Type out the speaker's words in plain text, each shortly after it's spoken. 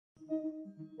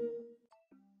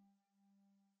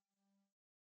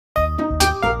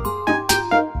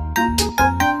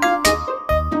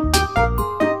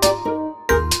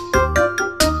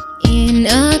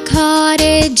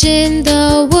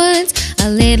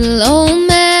little old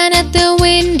man at the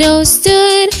window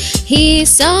stood. He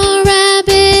saw a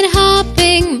rabbit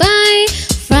hopping by,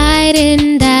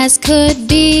 frightened as could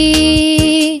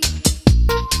be.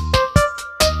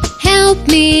 Help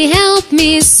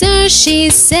me, sir," she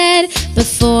said,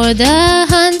 "before the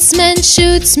huntsman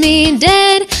shoots me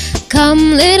dead.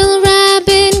 Come, little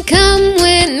rabbit, come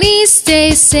with me,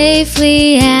 stay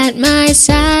safely at my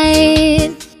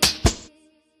side."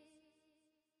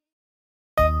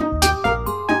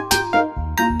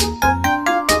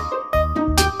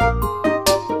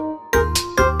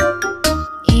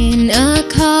 In a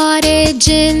cottage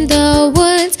in the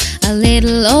woods, a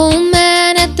little old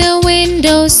man at the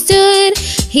window stood.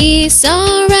 He saw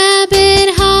a rabbit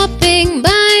hopping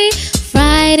by,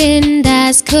 frightened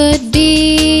as could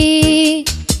be.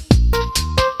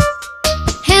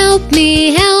 Help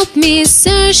me,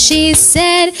 sir," she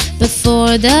said,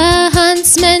 "before the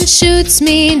huntsman shoots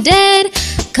me dead.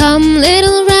 Come,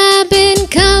 little rabbit,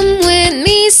 come with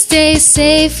me, stay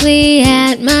safely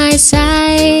at my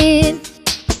side."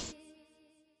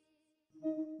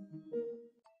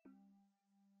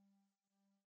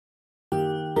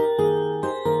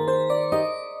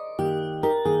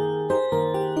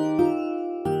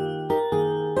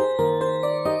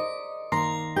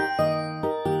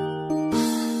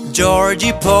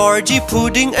 Georgie, Porgy,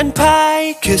 pudding and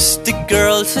pie kissed the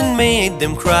girls and made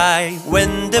them cry.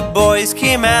 When the boys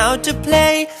came out to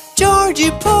play,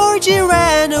 Georgie, Porgy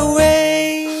ran away.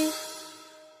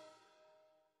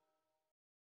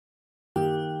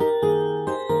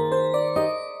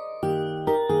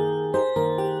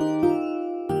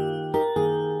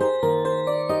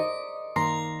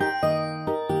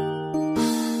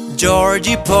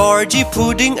 Georgie, Porgy,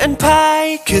 pudding and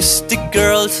pie kissed the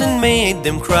girls and made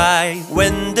them cry.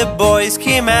 When the boys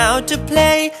came out to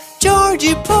play,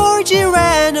 Georgie, Porgy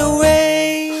ran away.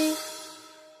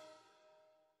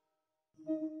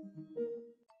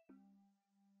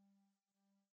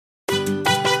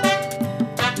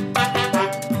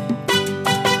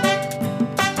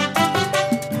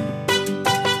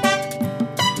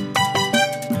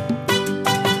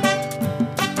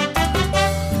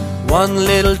 One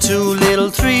little, two little,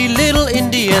 three little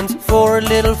Indians, 4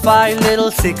 little, 5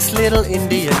 little, 6 little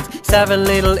Indians, 7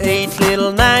 little, 8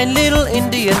 little, 9 little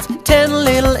Indians, 10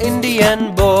 little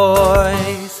Indian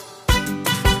boys.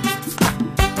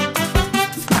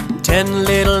 10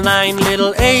 little, 9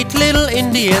 little, 8 little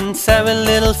Indians, 7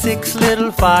 little, 6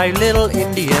 little, 5 little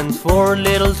Indians, 4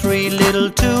 little, 3 little,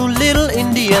 2 little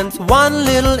Indians, 1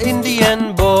 little Indian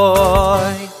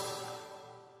boy.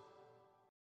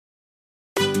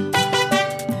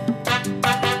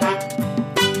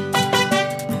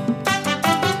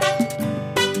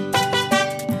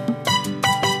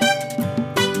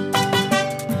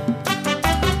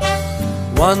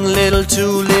 One little,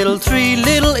 2 little, 3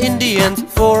 little Indians,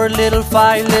 4 little,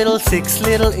 5 little, 6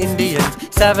 little Indians,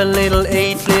 7 little,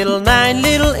 8 little, 9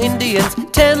 little Indians,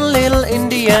 10 little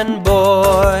Indian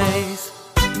boys.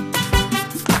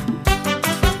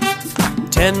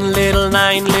 10 little,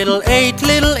 9 little, 8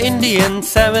 little Indians,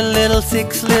 7 little,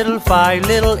 6 little, 5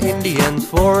 little Indians,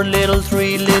 4 little,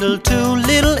 3 little, 2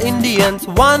 little Indians,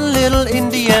 1 little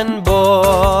Indian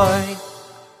boy.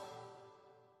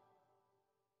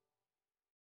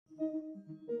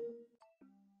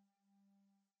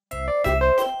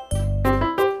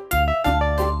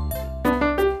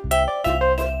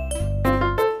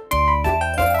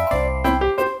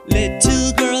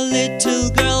 Little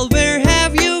girl, where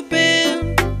have you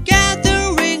been?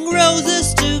 Gathering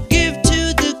roses to give to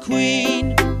the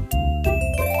queen.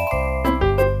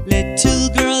 Little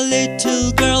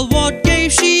girl, what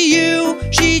gave she you?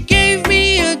 She gave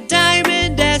me a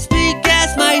diamond as big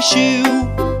as my shoe.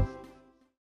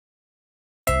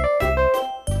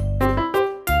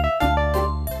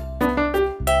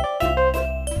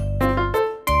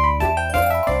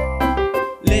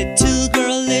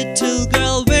 Little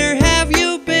girl, where have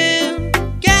you been?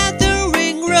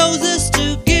 Gathering roses to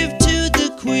give to the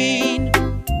queen.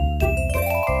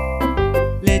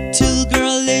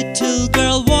 Little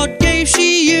girl, what gave she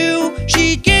you?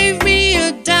 She gave me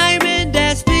a diamond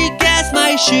as big as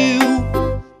my shoe.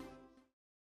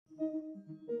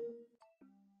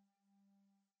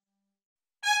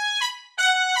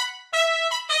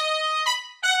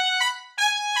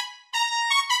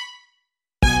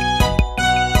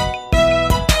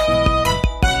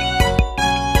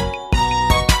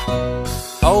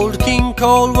 Old King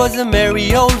Cole was a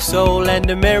merry old soul, and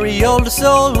a merry old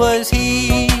soul was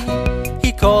he.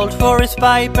 He called for his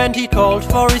pipe, and he called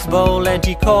for his bowl, and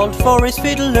he called for his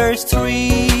fiddlers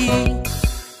 3.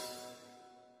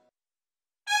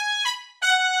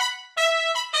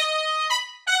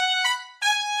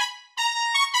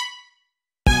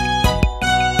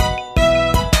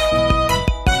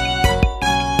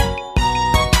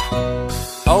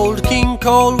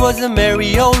 Cole was a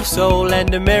merry old soul,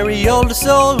 and a merry old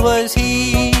soul was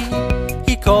he.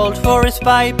 He called for his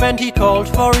pipe, and he called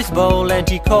for his bowl, and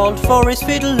he called for his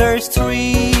fiddlers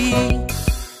three.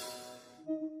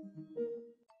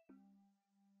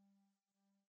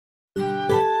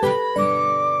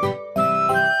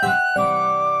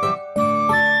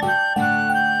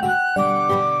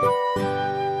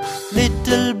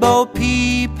 Little Bo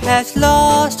Peep has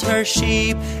lost her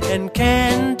sheep and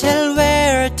can't tell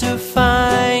where to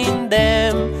find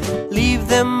them. Leave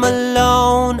them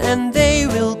alone and they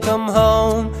will come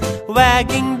home,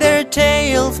 wagging their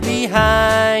tails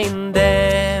behind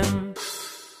them.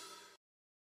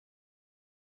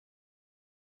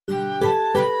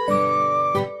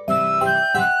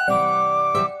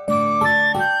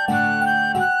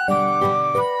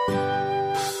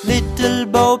 Little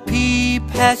Bo Peep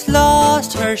has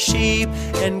lost her sheep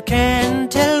and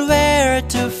can't tell where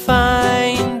to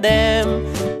find them.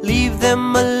 Leave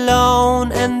them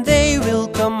alone and they will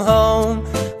come home,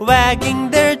 wagging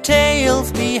their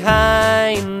tails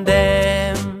behind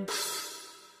them.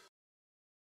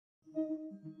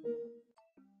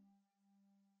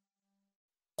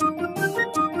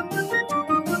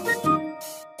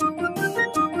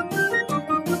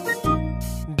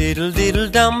 Diddle diddle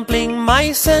dumpling,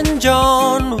 my son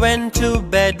John went to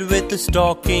bed with the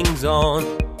stockings on.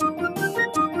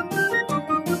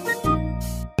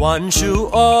 One shoe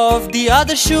off, the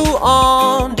other shoe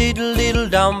on. Diddle diddle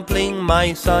dumpling,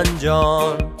 my son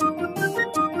John.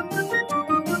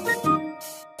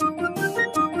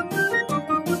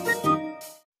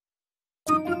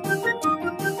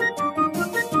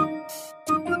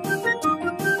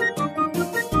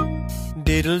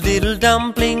 Diddle diddle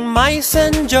dumpling, my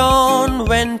son John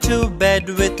went to bed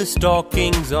with the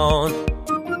stockings on.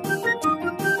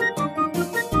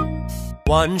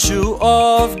 One shoe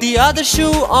off, the other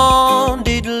shoe on.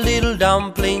 Diddle diddle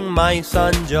dumpling, my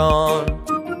son John.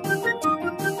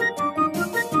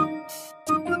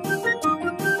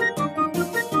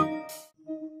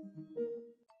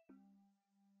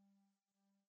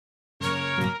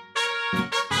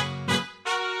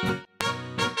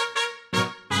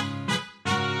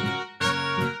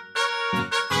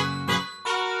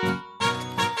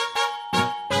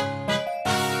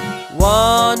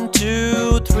 One,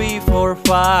 two, three, four,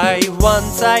 five.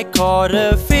 Once I caught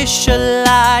a fish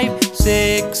alive.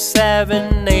 6,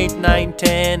 7, 8, 9,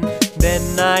 10.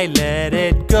 Then I let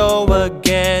it go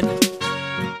again.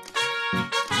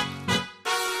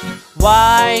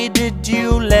 Why did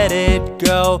you let it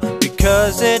go?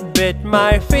 Because it bit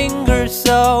my finger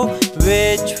so.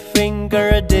 Which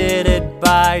finger did it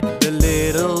bite? The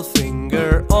little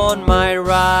finger on my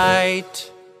right.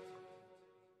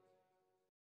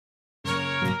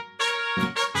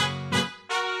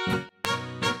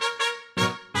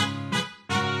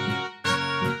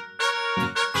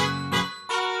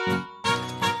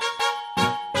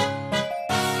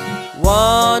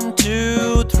 One,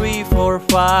 two, three, four,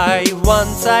 five.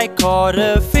 Once I caught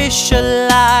a fish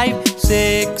alive.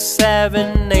 6,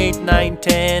 7, 8, 9,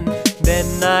 10.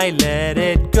 Then I let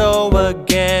it go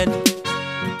again.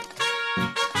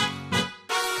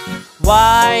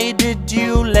 Why did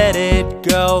you let it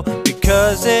go?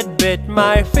 Because it bit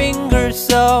my finger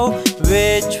so.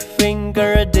 Which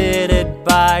finger did it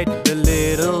bite? The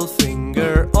little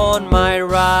finger on my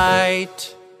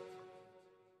right.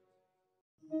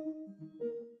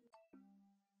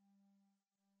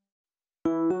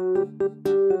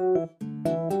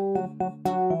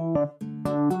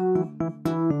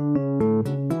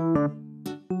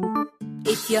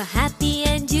 If you're happy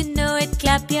and you know it,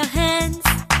 clap your hands.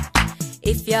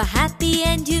 If you're happy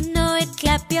and you know it,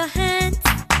 clap your hands.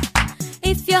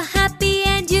 If you're happy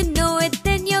and you know it,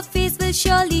 then your face will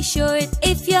surely show it.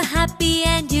 If you're happy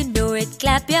and you know it,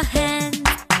 clap your hands.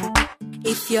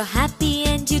 If you're happy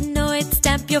and you know it,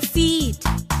 stamp your feet.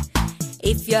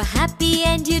 If you're happy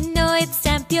and you know it,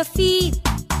 stamp your feet.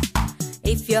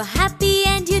 If you're happy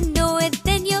and you know it,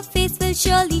 then your face will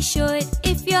surely show it.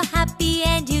 If you're happy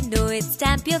and you know it,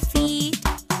 stamp your feet.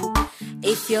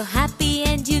 If you're happy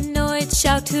and you know it,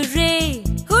 shout hooray!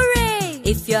 Hooray!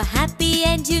 If you're happy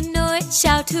and you know it,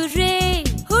 shout hooray!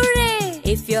 Hooray!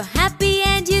 If you're happy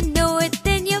and you know it,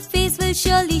 then your face will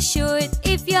surely show it.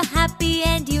 If you're happy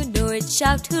and you know it,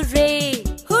 shout hooray!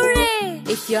 Hooray!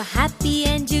 If you're happy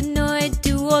and you know it,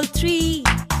 do all three.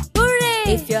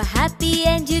 Hooray! If you're happy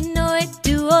and you know it,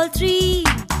 do all three.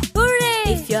 Hooray!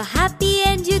 If you're happy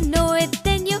and you know it,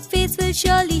 then your face will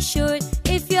surely show it.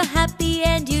 If you're happy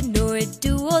and you know it,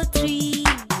 do all three.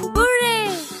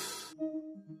 Hooray!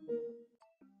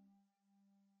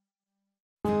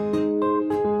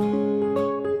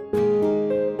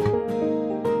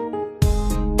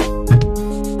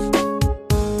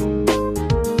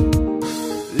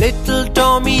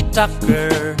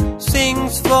 tucker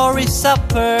sings for his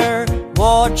supper.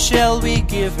 What shall we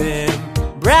give him?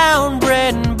 Brown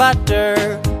bread and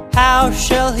butter. How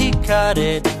shall he cut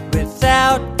it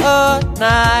without a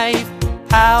knife?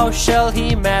 How shall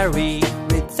he marry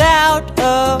without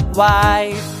a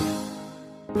wife?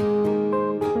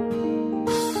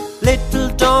 Little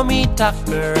Tommy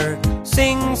Tucker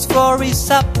sings for his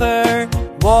supper.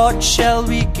 What shall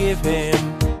we give him?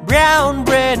 Brown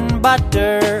bread and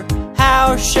butter.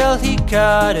 How shall he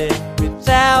cut it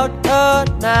without a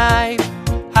knife?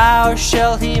 How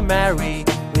shall he marry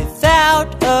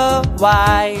without a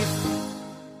wife?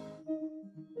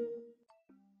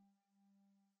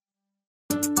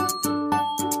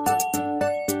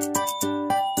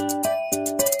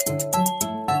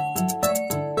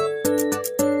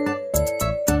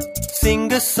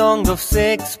 Sing a song of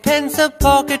sixpence, a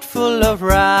pocket full of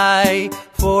rye,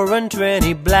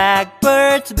 24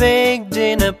 blackbirds baked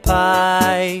in a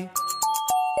pie.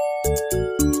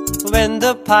 When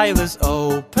the pie was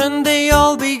opened, they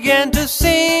all began to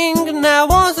sing. Now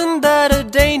wasn't that a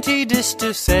dainty dish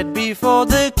to set before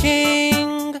the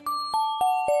king?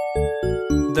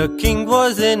 The king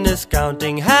was in his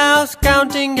counting house,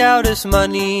 counting out his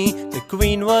money. The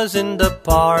queen was in the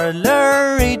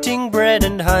parlor, eating bread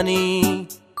and honey.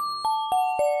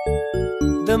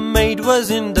 The maid was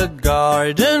in the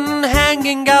garden,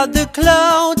 hanging out the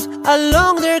clothes.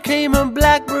 Along there came a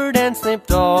blackbird and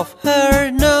snipped off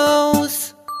her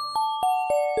nose.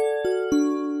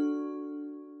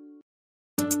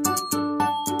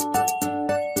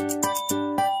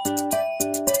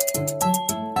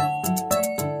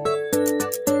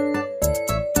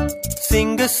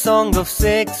 Sing a song of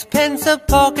sixpence, a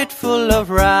pocket full of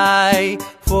rye,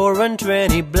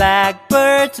 24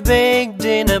 blackbirds baked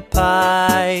in a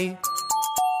pie.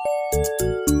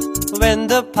 When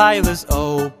the pie was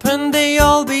opened, they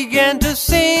all began to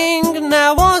sing.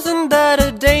 Now wasn't that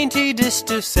a dainty dish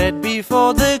to set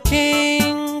before the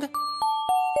king?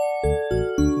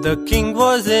 The king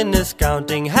was in his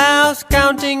counting house,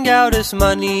 counting out his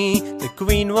money. The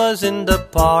queen was in the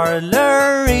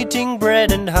parlor, eating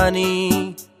bread and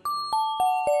honey.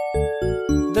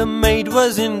 The maid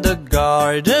was in the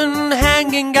garden,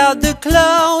 hanging out the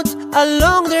clothes.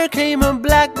 Along there came a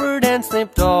blackbird and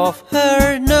snipped off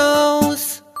her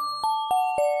nose.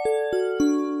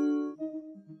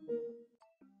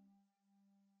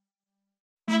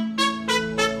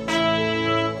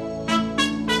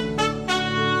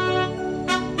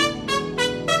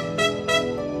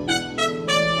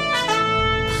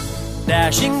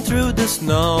 Dashing through the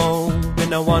snow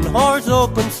in a one-horse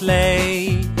open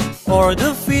sleigh, o'er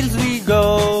the fields we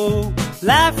go,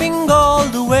 laughing all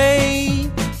the way.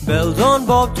 Bells on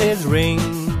bobtails ring,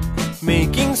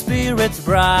 making spirits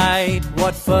bright.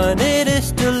 What fun it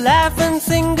is to laugh and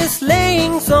sing a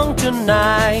sleighing song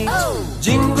tonight.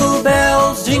 Jingle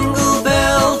bells,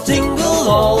 jingle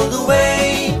all the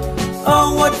way.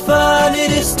 Oh, what fun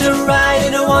it is to ride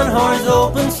in a one-horse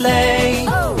open sleigh.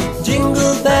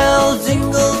 Jingle bells,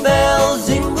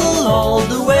 jingle all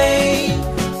the way.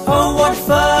 Oh, what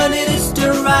fun it is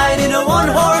to ride in a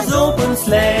one-horse open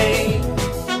sleigh.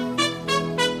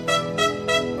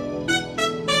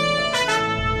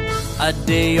 A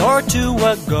day or two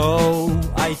ago,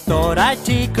 I thought I'd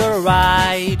take a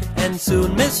ride, and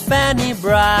soon Miss Fanny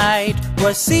Bright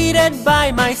was seated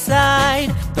by my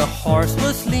side. The horse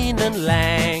was lean and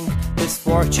lank,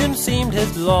 misfortune seemed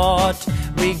his lot.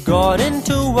 We got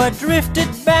into a drifted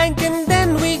bank and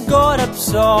then we got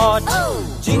upsot.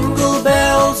 Jingle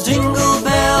bells,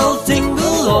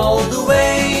 jingle all the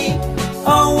way.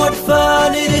 Oh, what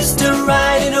fun it is to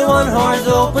ride in a one-horse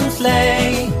open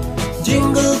sleigh.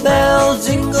 Jingle bells,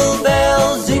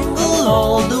 jingle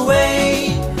all the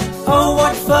way. Oh,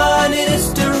 what fun it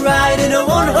is to ride in a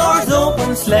one-horse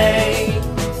open sleigh.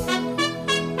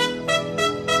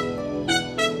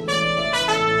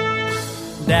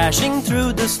 Dashing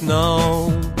through the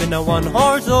snow in a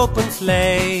one-horse open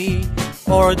sleigh,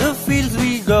 o'er the fields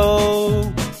we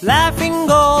go, laughing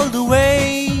all the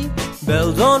way.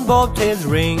 Bells on bobtails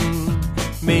ring,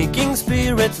 making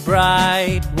spirits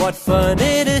bright. What fun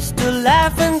it is to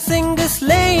laugh and sing a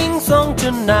sleighing song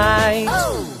tonight.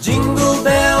 Jingle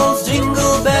bells,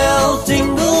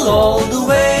 jingle all the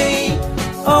way.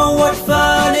 Oh, what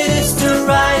fun it is to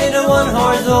ride in a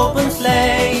one-horse open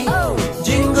sleigh.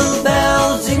 Jingle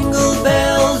bells, jingle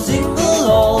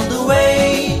all the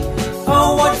way.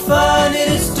 Oh, what fun it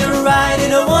is to ride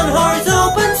in a one-horse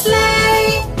open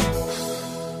sleigh.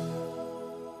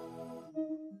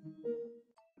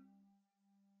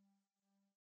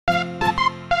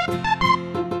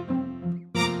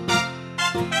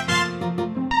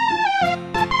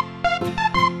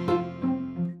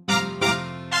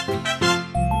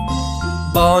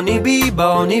 Bonny bee,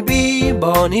 bonny bee,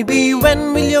 bonny bee,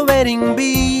 when will your wedding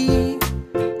be?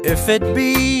 If it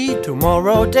be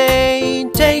tomorrow day,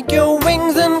 take your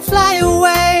wings and fly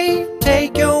away.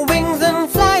 Take your wings and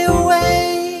fly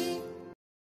away.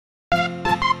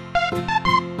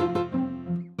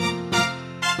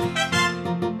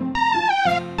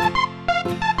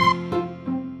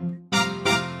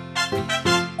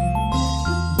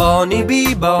 Bonny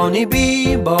bee, bonny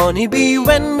bee, bonny bee,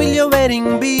 when will your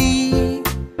wedding be?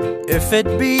 If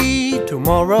it be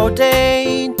tomorrow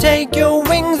day, take your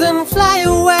wings and fly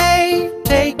away.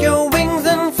 Take your wings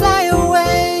and fly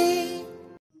away.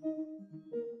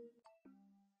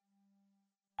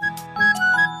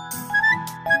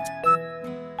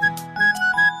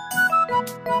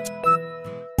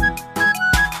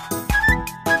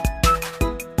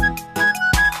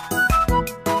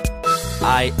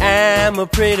 I am a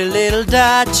pretty little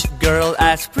Dutch girl,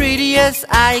 as pretty as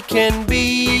I can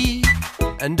be.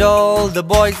 And all the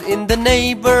boys in the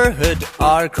neighborhood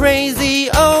are crazy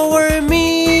over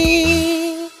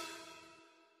me.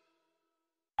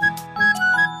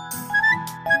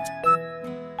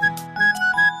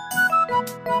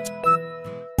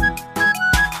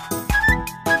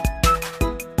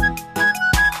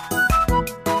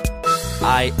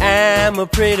 I am a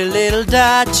pretty little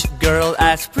Dutch girl,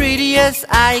 as pretty as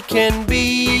I can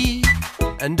be.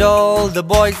 And all the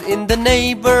boys in the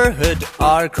neighborhood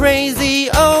are crazy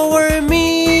over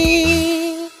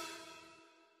me.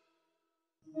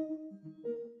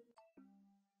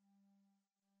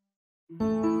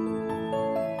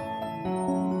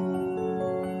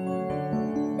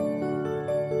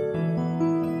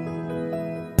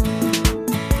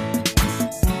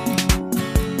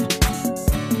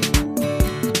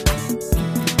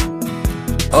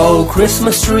 Oh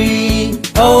Christmas tree,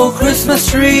 oh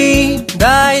Christmas tree,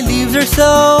 thy leaves are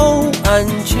so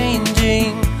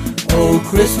unchanging. Oh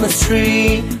Christmas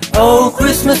tree, oh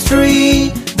Christmas tree,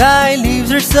 thy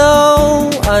leaves are so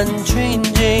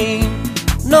unchanging.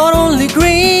 Not only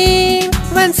green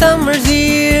when summer's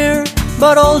here,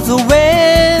 but also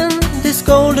when this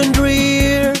cold and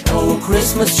drear. Oh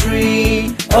Christmas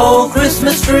tree, oh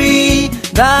Christmas tree,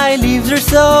 thy leaves are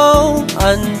so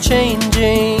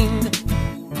unchanging.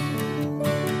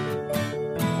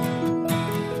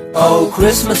 Oh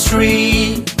Christmas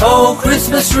tree, oh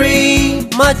Christmas tree,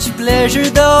 much pleasure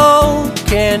thou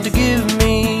can't give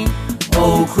me.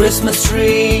 Oh Christmas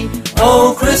tree,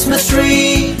 oh Christmas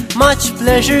tree, much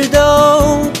pleasure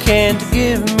thou can't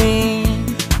give me.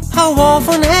 How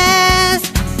often has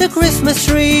the Christmas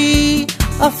tree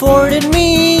afforded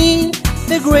me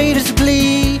the greatest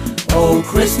glee? Oh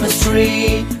Christmas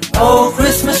tree, oh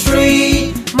Christmas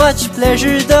tree, much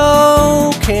pleasure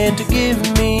thou can't give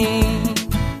me.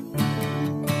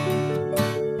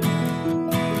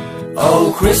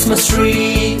 Oh Christmas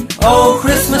tree, oh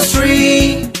Christmas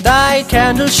tree, thy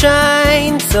candles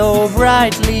shine so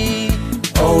brightly.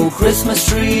 Oh Christmas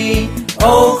tree,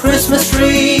 oh Christmas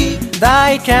tree,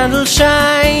 thy candles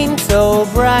shine so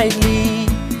brightly.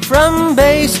 From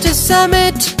base to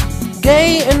summit,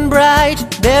 gay and bright,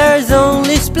 there's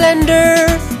only splendor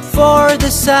for the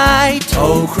sight.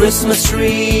 Oh Christmas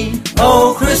tree,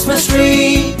 oh Christmas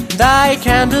tree, thy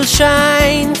candles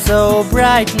shine so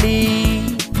brightly.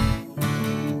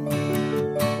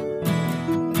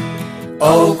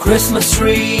 Oh Christmas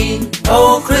tree,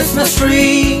 oh Christmas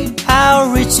tree,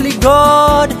 how richly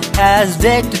God has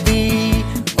decked thee.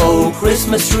 Oh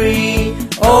Christmas tree,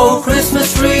 oh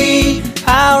Christmas tree,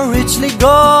 how richly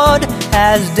God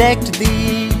has decked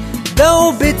thee.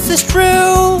 Thou bidst us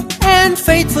true and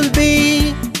faithful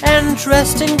be, and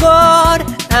trust in God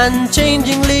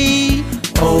unchangingly.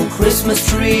 Oh Christmas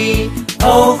tree,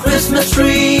 oh Christmas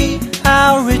tree,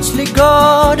 how richly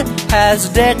God has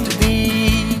decked thee.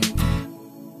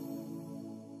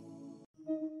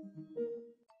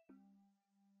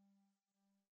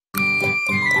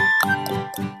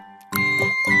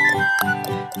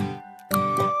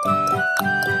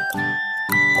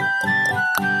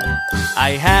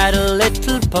 I had a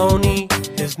little pony,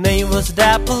 his name was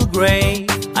Dapple Gray.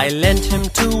 I lent him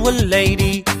to a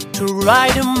lady to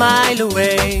ride a mile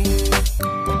away.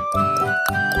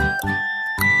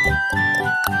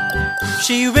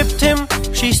 She whipped him,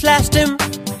 she slashed him,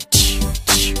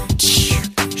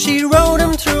 she rode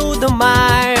him through the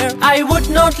mire. I would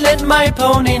not let my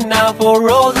pony now for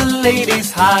all the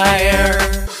ladies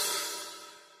hire.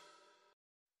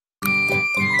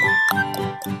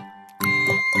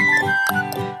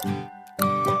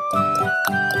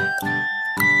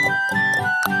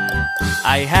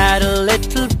 I had a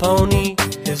little pony,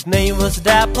 his name was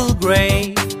Dapple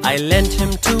Gray. I lent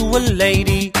him to a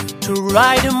lady to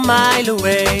ride a mile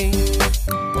away.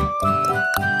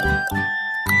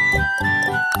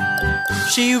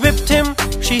 She whipped him,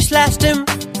 she slashed him,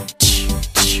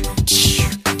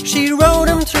 she rode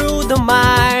him through the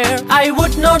mire. I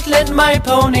would not let my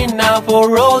pony now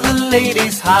for all the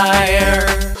ladies hire.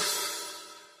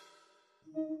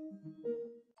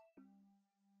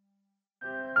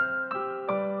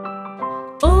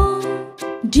 Oh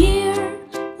dear,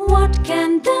 what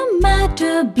can the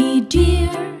matter be, dear?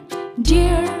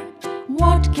 Dear,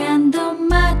 what can the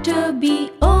matter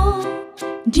be? Oh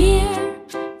dear,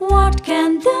 what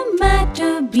can the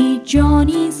matter be?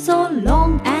 Johnny so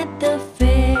long at the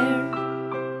fair.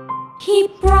 He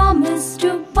promised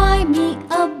to buy me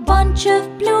a bunch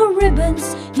of blue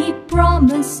ribbons. He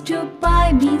promised to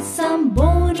buy me some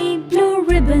bony blue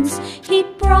ribbons. He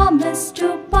promised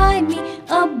to buy me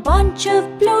a bunch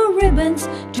of blue ribbons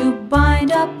to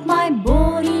bind up my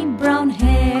bony brown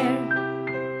hair.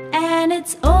 And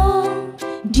it's oh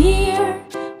dear,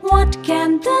 what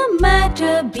can the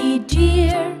matter be,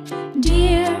 dear?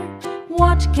 Dear,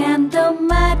 what can the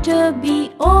matter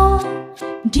be? Oh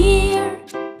dear,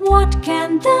 what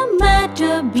can the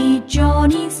matter be?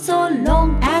 Johnny so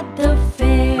long at the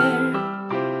fair.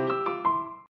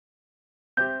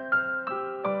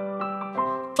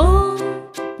 Oh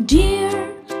dear,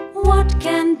 what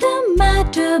can the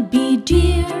matter be,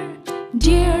 dear?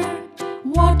 Dear,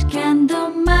 what can the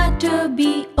matter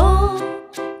be? Oh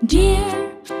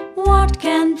dear, what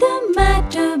can the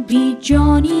matter be?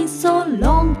 Johnny so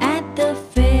long at the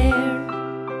fair.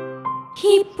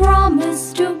 He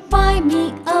promised to buy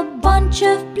me a bunch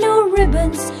of blue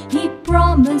ribbons. He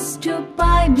promised to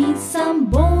buy me some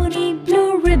bony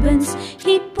blue ribbons.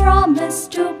 He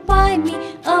promised to buy me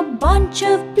a bunch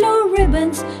of blue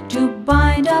ribbons to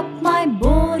bind up my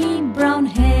bony brown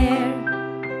hair.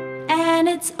 And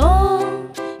it's oh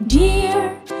dear,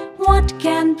 what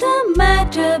can the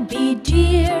matter be,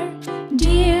 dear?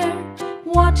 Dear,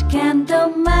 what can the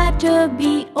matter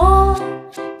be? Oh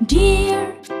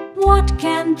dear, what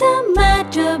can the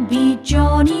matter be?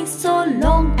 Johnny so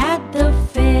long at the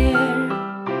fair.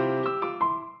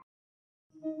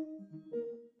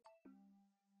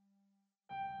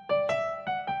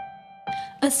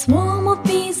 A swarm of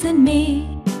bees in May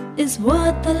is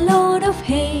worth a load of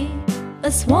hay.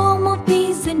 A swarm of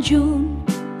bees in June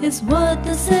is worth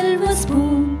a silver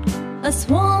spoon. A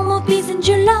swarm of bees in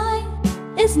July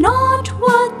is not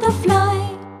worth a fly.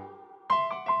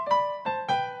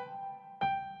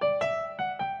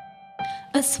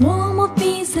 A swarm of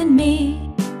bees in May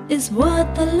is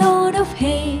worth a load of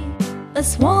hay. A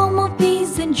swarm of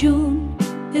bees in June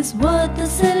is worth a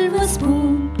silver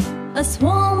spoon. A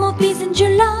swarm of bees in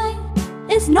July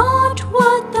is not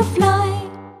worth a fly.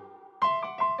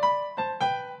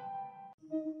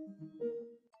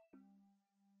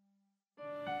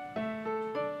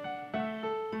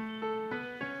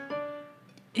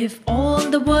 If all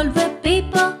the world were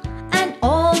paper and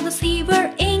all the sea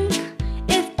were ink,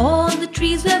 if all the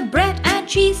trees were bread and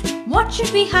cheese, what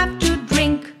should we have to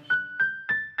drink?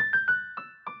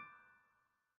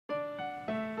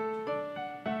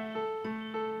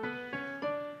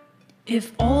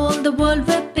 If all the world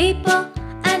were paper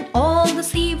and all the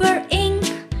sea were ink,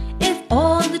 if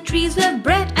all the trees were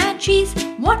bread and cheese,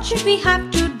 what should we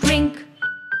have to drink?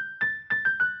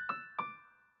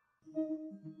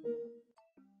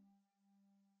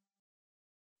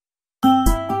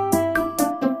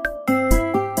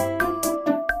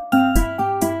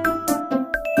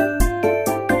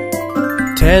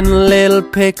 Ten little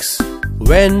pigs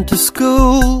went to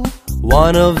school.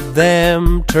 One of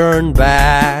them turned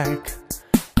back,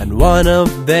 and one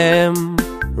of them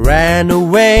ran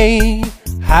away.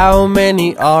 How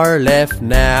many are left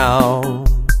now?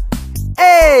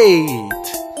 8!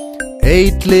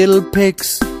 8 little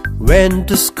pigs went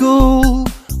to school.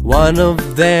 One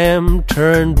of them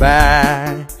turned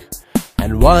back,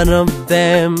 and one of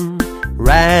them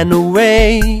ran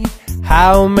away.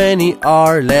 How many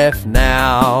are left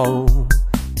now?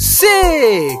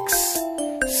 6!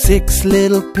 6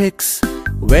 little pigs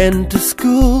went to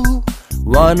school.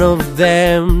 One of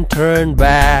them turned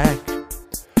back,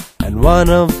 and one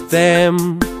of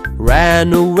them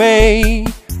ran away.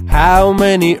 How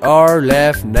many are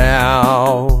left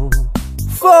now?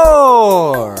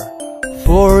 4!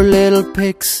 4 little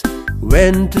pigs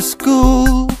went to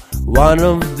school. One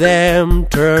of them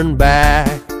turned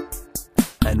back,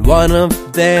 and one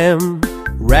of them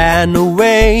ran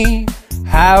away.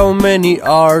 How many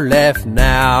are left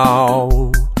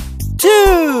now?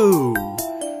 2!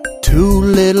 2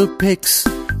 little pigs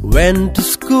went to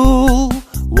school.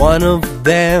 One of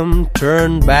them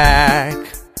turned back,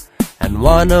 and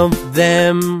one of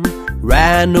them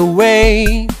ran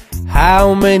away.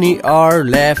 How many are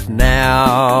left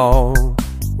now?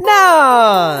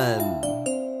 fun!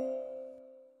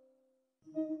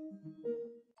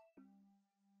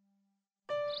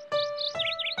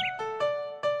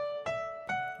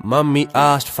 Mummy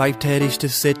asked 5 teddies to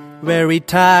sit very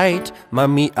tight.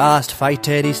 Mummy asked 5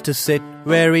 teddies to sit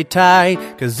very tight,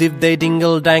 'cause if they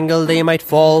dingle-dangle they might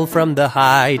fall from the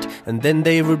height, and then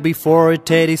there would be 4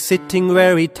 teddies sitting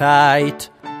very tight.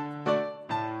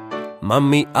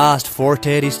 Mummy asked 4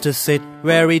 teddies to sit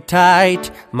very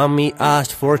tight. Mummy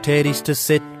asked 4 teddies to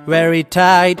sit very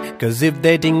tight, 'cause if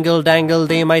they dingle-dangle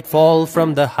they might fall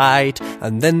from the height,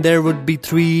 and then there would be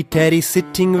 3 teddies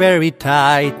sitting very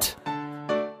tight.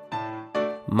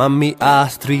 Mummy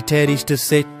asked 3 teddies to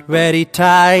sit very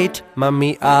tight.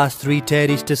 Mummy asked 3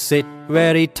 teddies to sit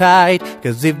very tight,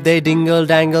 'cause if they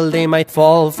dingle-dangle they might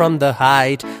fall from the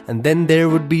height, and then there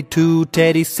would be 2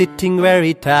 teddies sitting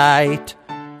very tight.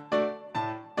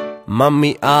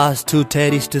 Mummy asked 2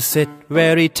 teddies to sit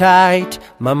very tight.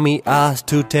 Mummy asked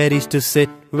 2 teddies to sit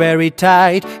very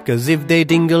tight, 'cause if they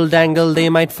dingle-dangle they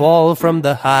might fall from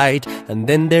the height, and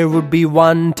then there would be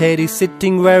 1 teddy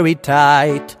sitting very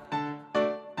tight.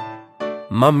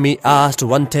 Mummy asked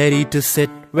 1 teddy to sit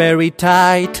very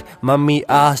tight. Mummy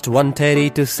asked 1 teddy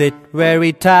to sit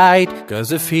very tight,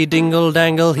 'cause if he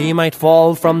dingle-dangle he might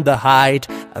fall from the height,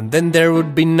 and then there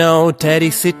would be no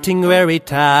teddy sitting very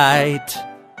tight.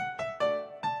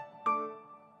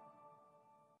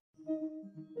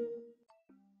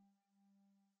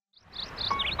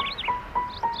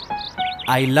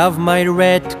 I love my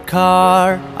red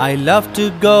car, I love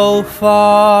to go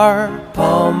far.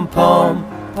 Pom pom,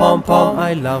 pom pom,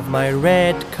 I love my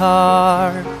red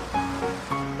car.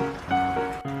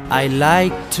 I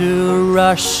like to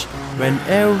rush when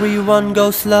everyone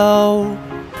goes slow.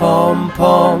 Pom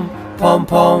pom, pom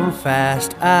pom,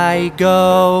 fast I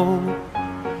go.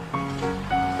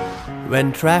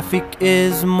 When traffic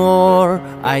is more,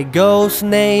 I go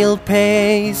snail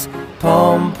pace.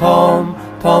 Pom pom,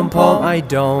 pom pom, I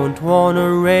don't wanna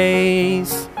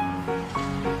race.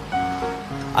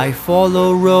 I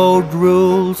follow road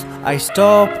rules, I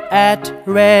stop at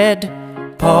red.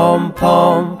 Pom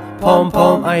pom, pom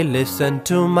pom, I listen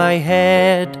to my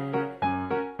head.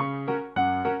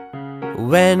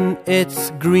 When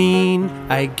it's green,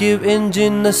 I give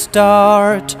engine a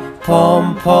start.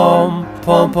 Pom pom,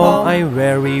 pom pom, I'm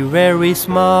very, very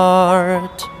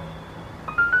smart.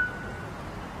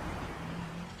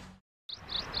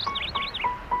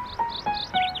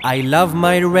 I love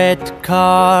my red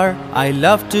car, I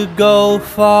love to go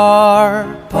far.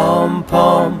 Pom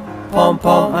pom, pom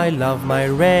pom, I love my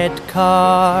red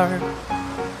car.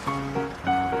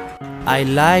 I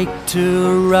like to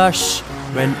rush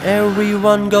when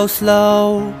everyone goes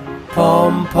slow.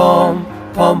 Pom pom,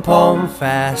 pom pom,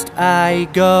 fast I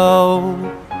go.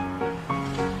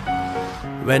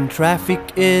 When traffic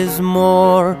is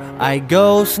more, I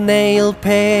go snail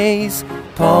pace.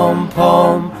 Pom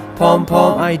pom, pom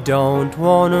pom, I don't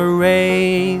wanna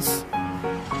race.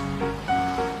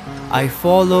 I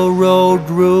follow road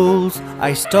rules,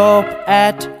 I stop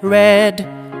at red.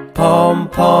 Pom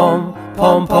pom,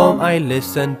 pom pom, I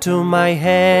listen to my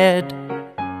head.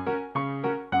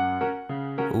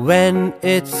 When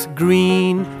it's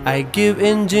green, I give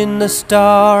engine a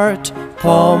start.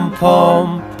 Pom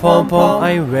pom, pom pom,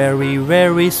 I'm very,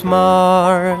 very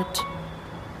smart.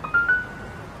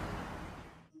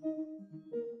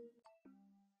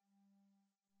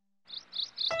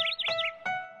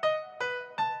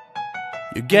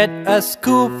 You get a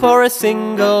scoop for a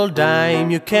single dime.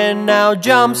 You can now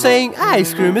jump saying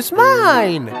ice cream is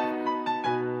mine.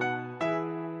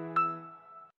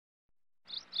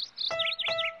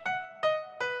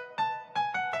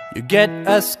 You get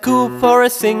a scoop for a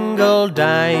single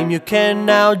dime. You can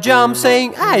now jump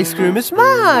saying ice cream is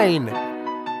mine.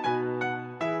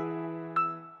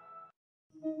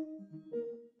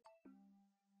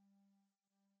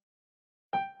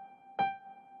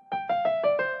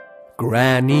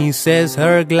 Granny says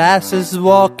her glasses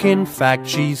walk. In fact,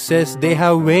 she says they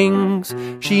have wings.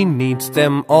 She needs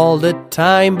them all the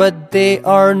time, but they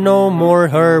are no more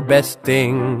her best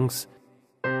things.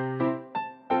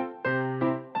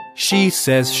 She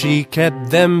says she kept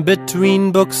them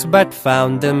between books, but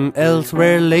found them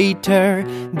elsewhere later.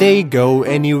 They go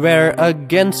anywhere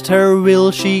against her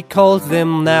will. She calls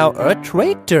them now a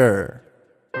traitor.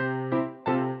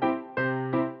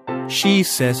 She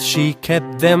says she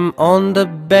kept them on the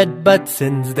bed, but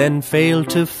since then failed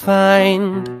to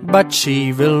find. But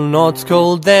she will not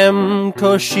scold them,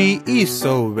 'cause she is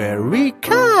so very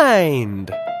kind.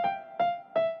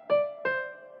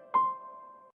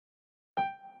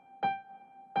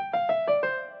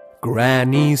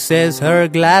 Granny says her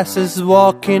glasses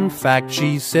walk, in fact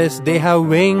she says they have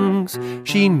wings.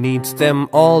 She needs them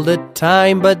all the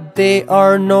time, but they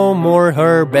are no more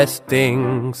her best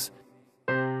things.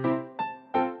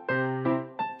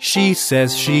 She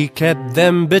says she kept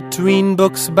them between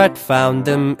books, but found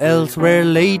them elsewhere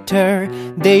later.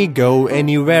 They go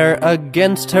anywhere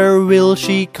against her will,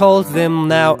 she calls them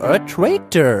now a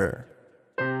traitor.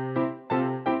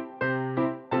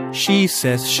 She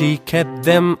says she kept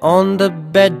them on the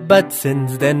bed, but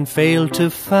since then failed to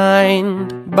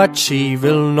find. But she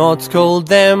will not scold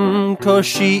them, 'cause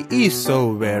she is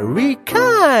so very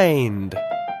kind.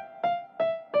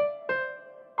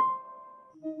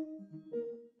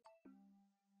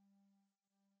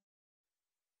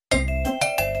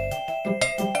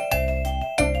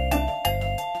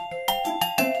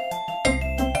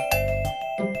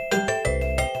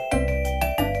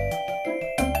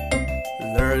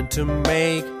 Learn to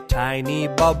make tiny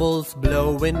bubbles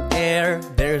blow in air.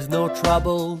 There's no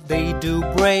trouble, they do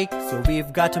break, so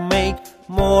we've got to make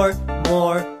more,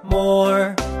 more,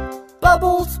 more.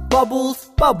 Bubbles, bubbles,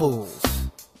 bubbles.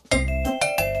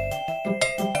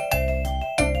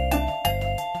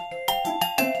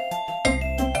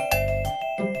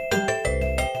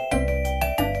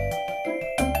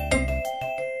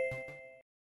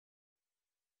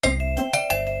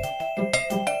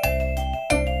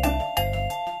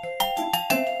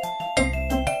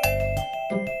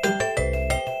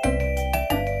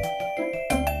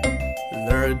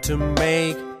 Learn to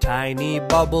make tiny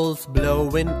bubbles blow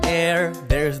in air.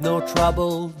 There's no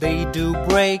trouble, they do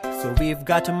break, so we've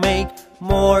got to make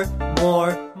more,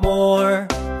 more, more.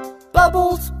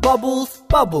 Bubbles, bubbles,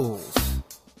 bubbles.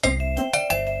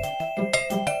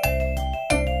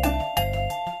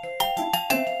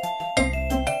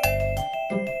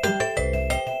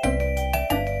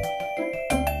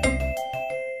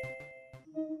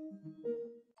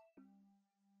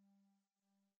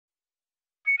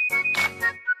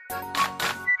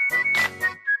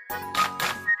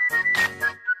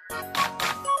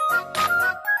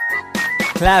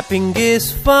 Clapping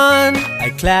is fun,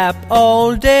 I clap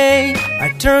all day. I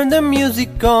turn the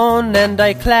music on and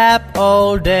I clap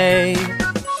all day.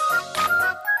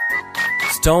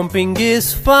 Stomping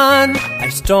is fun, I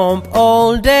stomp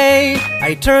all day.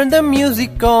 I turn the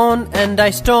music on and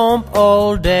I stomp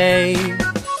all day.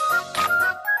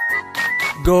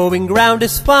 Going round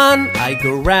is fun, I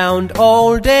go round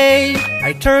all day.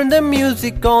 I turn the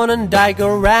music on and I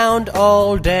go round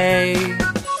all day.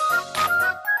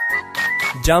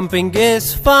 Jumping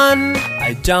is fun,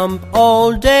 I jump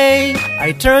all day.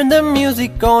 I turn the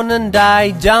music on and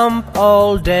I jump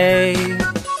all day.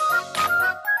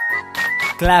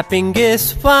 Clapping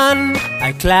is fun,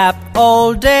 I clap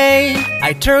all day.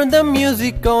 I turn the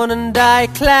music on and I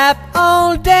clap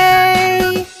all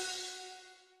day.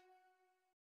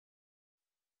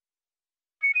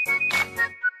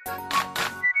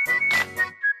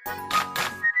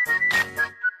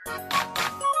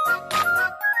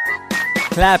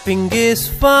 Clapping is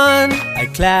fun, I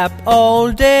clap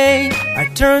all day. I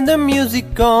turn the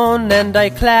music on and I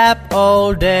clap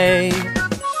all day.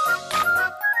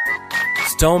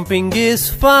 Stomping is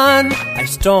fun, I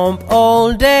stomp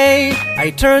all day.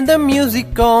 I turn the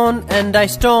music on and I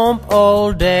stomp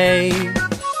all day.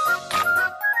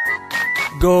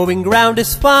 Going round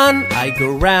is fun, I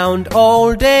go round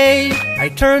all day. I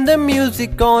turn the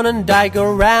music on and I go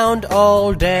round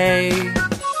all day.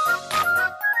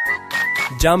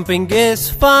 Jumping is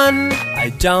fun,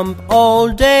 I jump all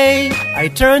day. I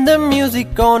turn the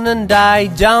music on and I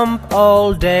jump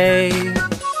all day.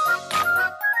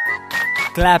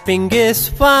 Clapping is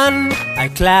fun, I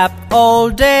clap all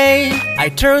day. I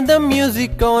turn the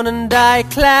music on and I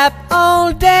clap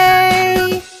all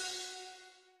day.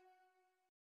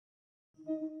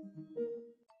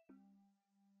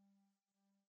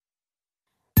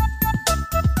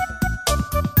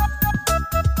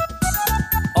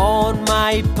 On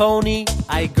my pony,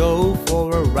 I go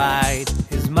for a ride.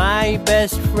 He's my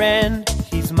best friend,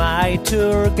 he's my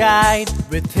tour guide.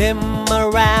 With him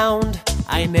around,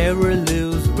 I never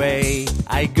lose way.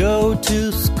 I go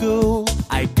to school,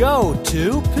 I go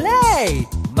to play.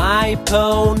 My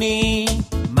pony,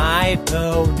 my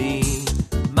pony,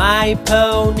 my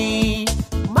pony,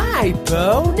 my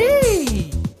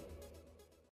pony.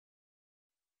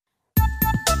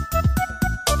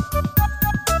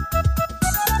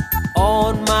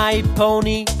 On my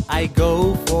pony, I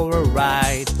go for a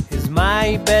ride. He's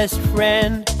my best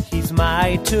friend, he's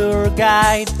my tour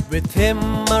guide. With him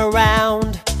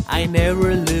around, I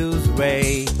never lose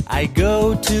way. I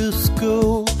go to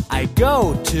school, I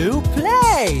go to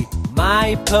play.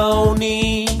 My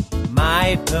pony,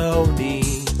 my pony,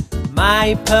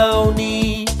 my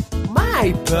pony,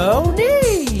 my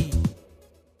pony.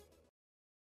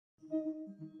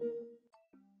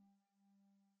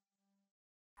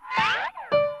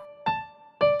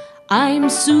 I'm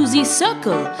Susie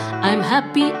Circle, I'm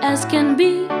happy as can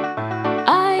be.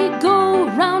 I go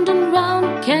round and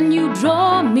round, can you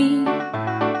draw me?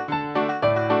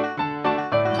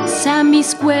 Sammy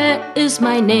Square is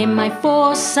my name, my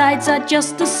four sides are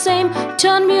just the same.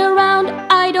 Turn me around,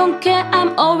 I don't care,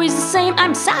 I'm always the same.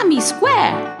 I'm Sammy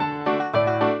Square.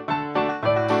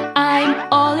 I'm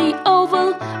Ollie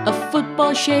Oval, a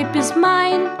football shape is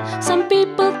mine. Some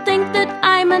people think that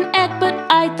I'm an egg, but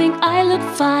I think I look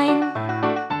fine.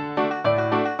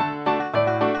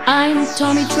 I'm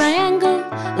Tommy Triangle,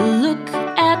 look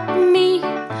at me.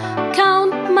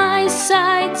 Count my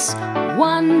sides,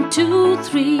 1, 2,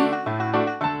 3.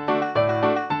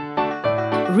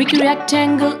 Ricky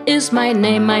Rectangle is my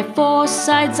name, my four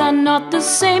sides are not the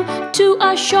same. 2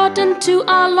 are short and 2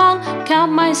 are long.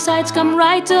 Count my sides, come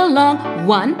right along.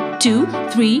 1, 2,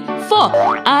 3, 4.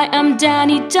 I am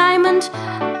Danny Diamond,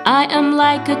 I am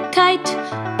like a kite,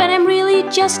 but I'm really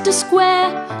just a square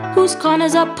whose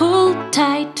corners are pulled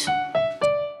tight.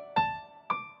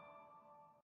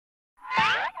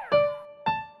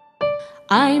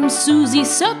 I'm Susie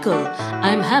Circle,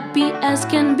 I'm happy as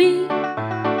can be.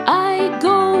 I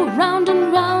go round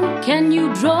and round, can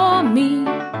you draw me?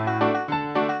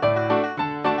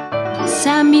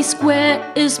 Sammy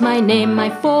Square is my name, my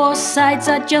four sides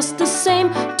are just the same.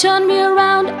 Turn me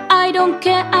around, I don't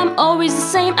care, I'm always the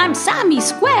same. I'm Sammy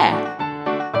Square.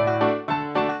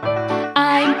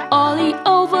 I'm Ollie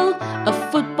Oval, a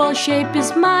football shape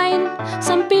is mine.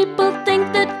 Some people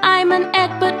think that I'm an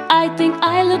egg, but I think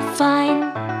I look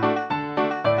fine.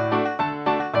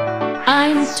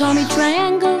 I'm Tommy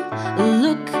Triangle,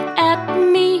 look at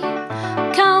me.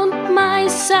 Count my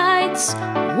sides,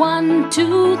 1,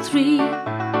 2, 3.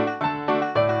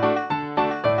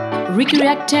 Ricky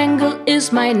Rectangle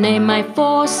is my name, my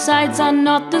four sides are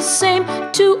not the same.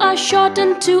 2 are short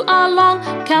and 2 are long.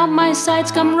 Count my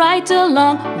sides, come right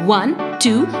along. 1,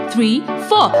 2, 3, 4.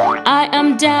 I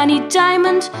am Danny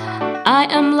Diamond, I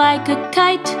am like a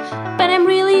kite, but I'm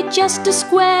really just a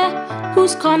square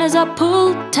whose corners are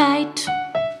pulled tight.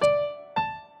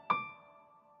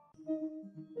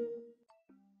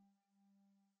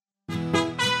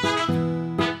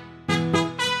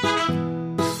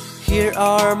 Here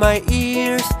are my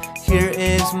ears, here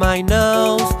is my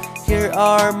nose. Here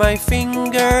are my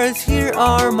fingers, here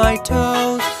are my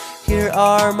toes. Here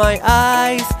are my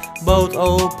eyes, both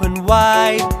open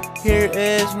wide. Here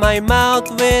is my mouth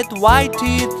with white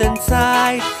teeth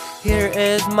inside. Here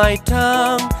is my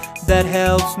tongue that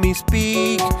helps me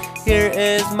speak. Here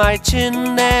is my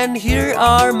chin and here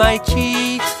are my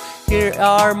cheeks. Here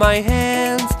are my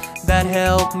hands that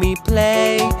help me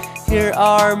play. Here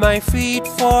are my feet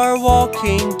for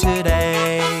walking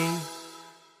today.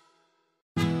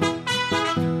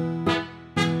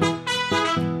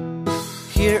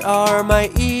 Here are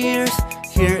my ears,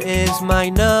 here is my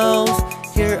nose.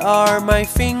 Here are my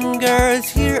fingers,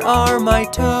 here are my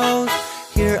toes.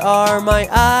 Here are my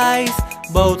eyes,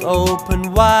 both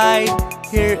open wide.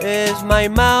 Here is my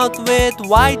mouth with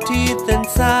white teeth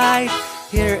inside.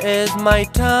 Here is my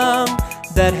tongue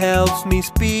that helps me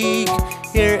speak.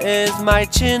 Here is my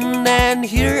chin and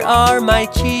here are my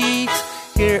cheeks.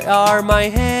 Here are my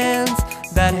hands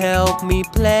that help me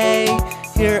play.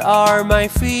 Here are my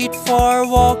feet for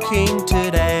walking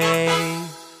today.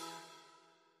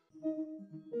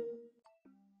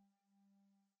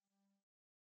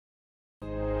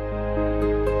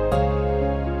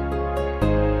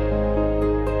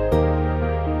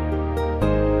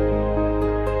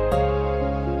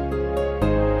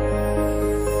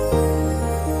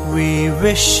 We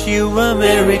wish you a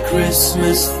Merry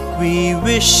Christmas. We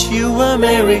wish you a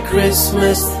Merry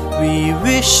Christmas. We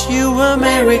wish you a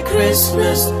Merry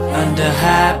Christmas and a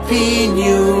Happy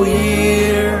New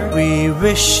Year. We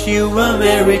wish you a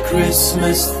Merry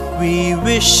Christmas. We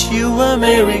wish you a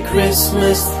Merry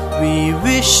Christmas. We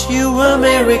wish you a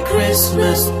Merry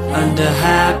Christmas and a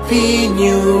Happy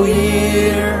New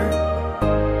Year.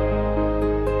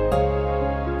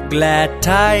 Glad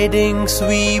tidings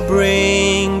we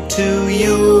bring to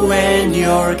you and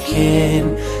your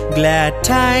kin. Glad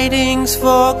tidings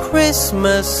for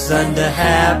Christmas and a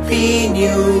Happy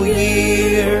New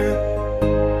Year.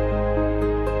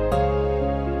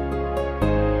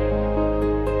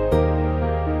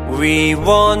 We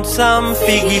want some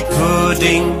figgy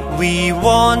pudding. We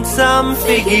want some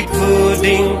figgy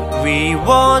pudding. We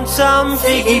want some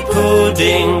figgy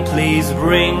pudding. Please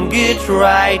bring it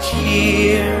right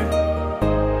here.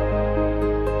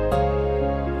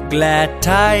 Glad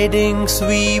tidings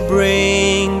we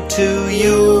bring to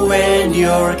you and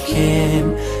your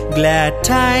kin. Glad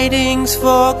tidings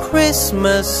for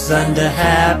Christmas and a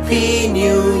Happy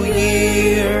New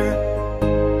Year.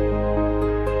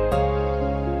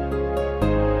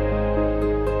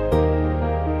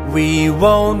 We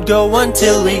won't go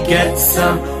until we get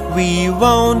some. We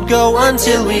won't go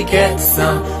until we get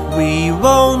some. We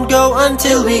won't go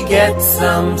until we get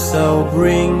some. So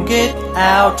bring it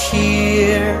out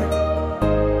here.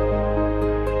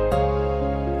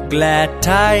 Glad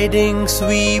tidings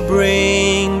we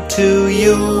bring to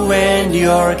you and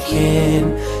your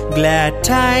kin. Glad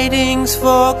tidings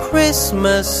for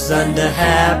Christmas and a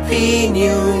Happy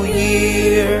New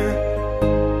Year.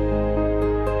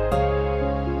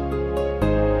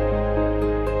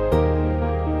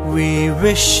 We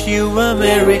wish you a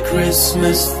Merry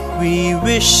Christmas. We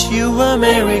wish you a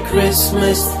Merry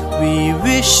Christmas. We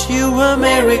wish you a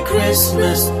Merry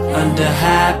Christmas and a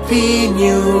Happy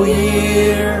New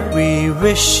Year. We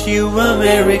wish you a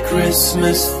Merry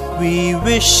Christmas. We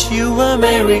wish you a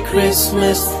Merry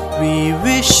Christmas. We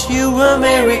wish you a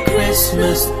Merry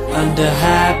Christmas and a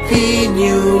Happy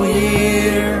New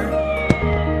Year.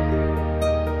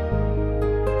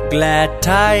 Glad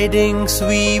tidings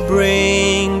we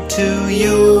bring to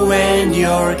you and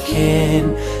your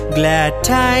kin. Glad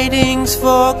tidings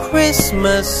for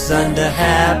Christmas and a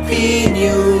Happy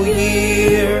New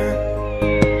Year.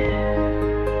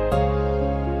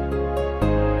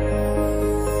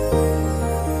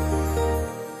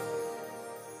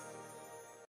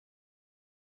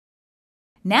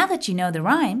 Now that you know the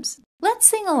rhymes, let's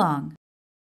sing along.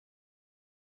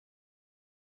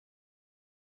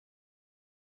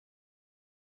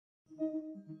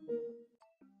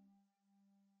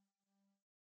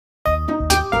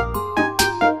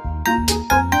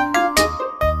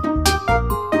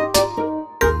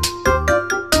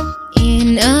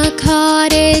 In a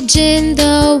cottage in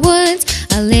the woods,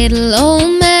 a little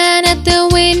old man at the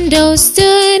window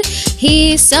stood.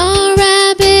 He saw a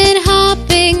rabbit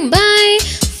hopping by,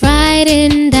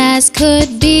 frightened as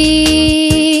could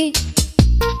be.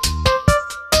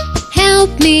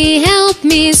 Help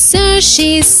me, sir,"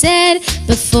 she said,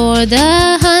 "before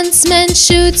the huntsman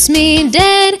shoots me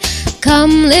dead.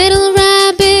 Come, little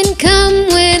rabbit, come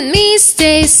with me,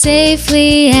 stay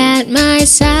safely at my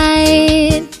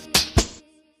side."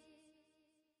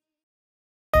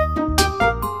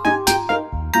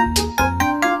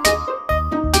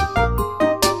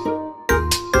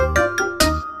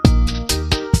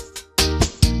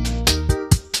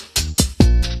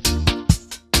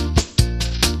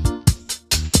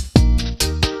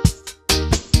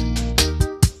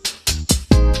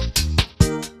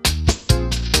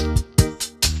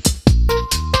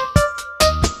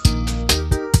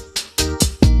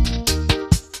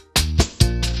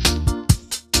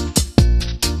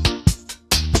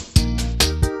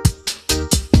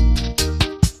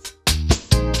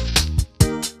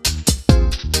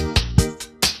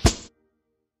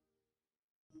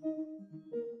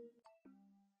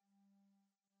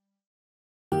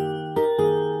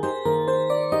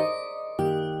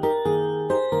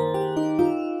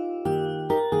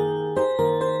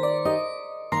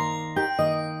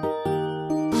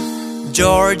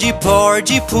 Georgie,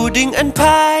 porgy, pudding and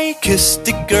pie kissed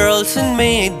the girls and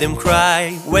made them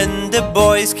cry. When the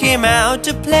boys came out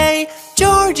to play,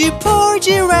 Georgie,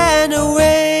 porgy ran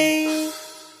away.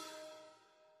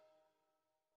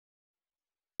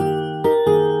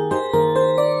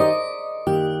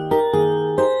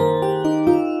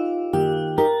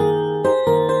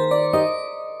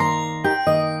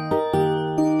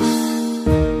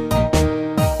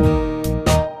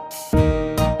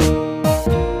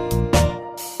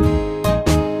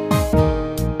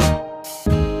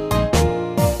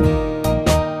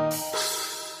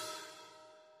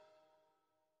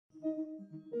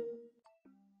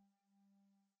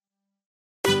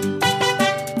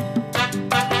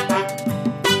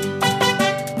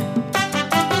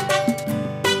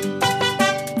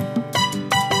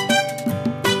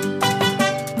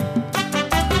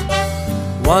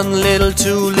 One little,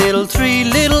 two little, three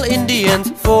little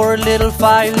Indians, 4 little,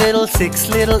 5 little, 6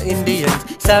 little Indians,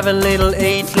 7 little,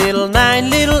 8 little, 9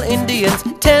 little Indians,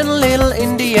 10 little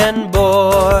Indian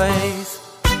boys.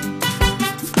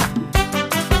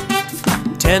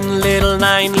 10 little,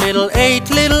 9 little, 8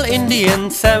 little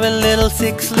Indians, 7 little,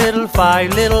 6 little,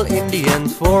 5 little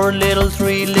Indians, 4 little,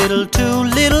 3 little, 2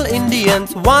 little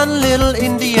Indians, 1 little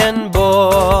Indian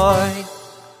boy.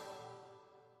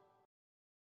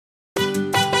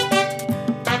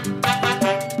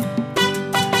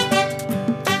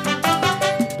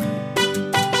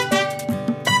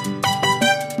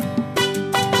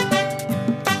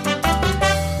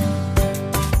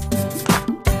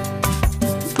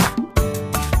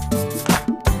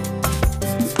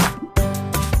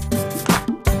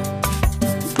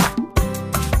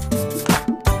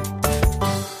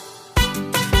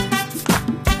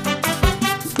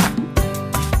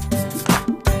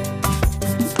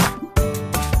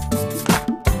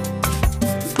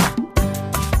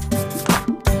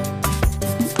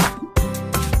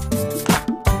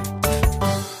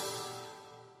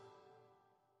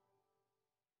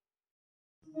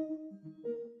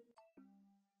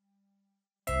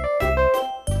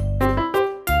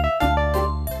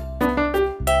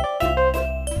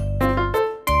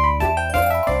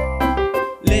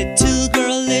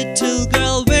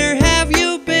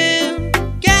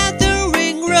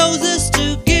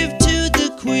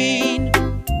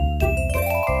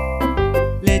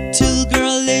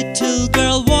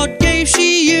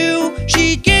 she you.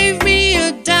 She gave me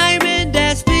a diamond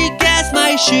as big as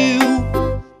my shoe.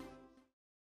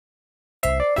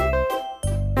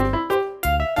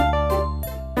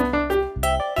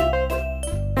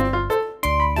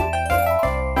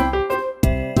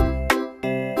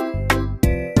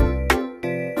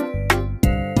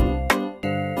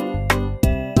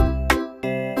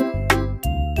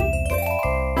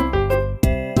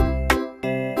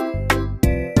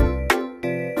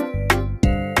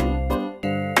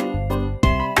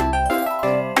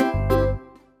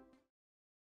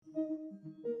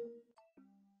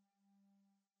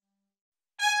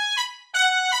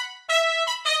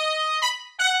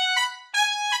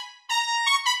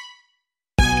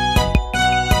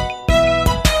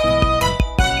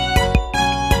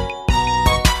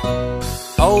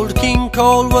 Old King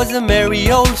Cole was a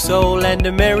merry old soul, and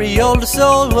a merry old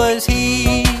soul was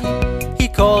he. He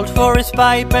called for his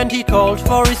pipe, and he called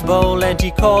for his bowl, and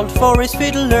he called for his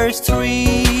fiddlers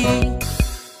three.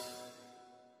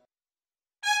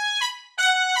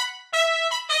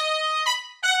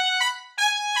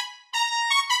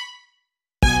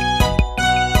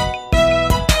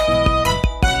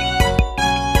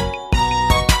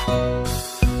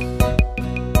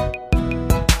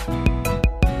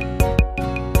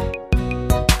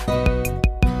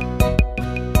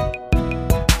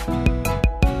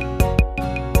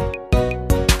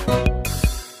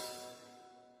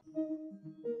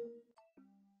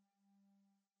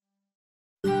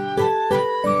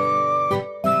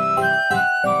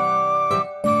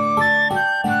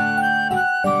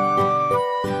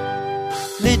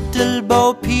 Little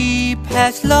Bo Peep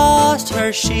has lost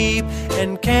her sheep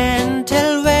and can't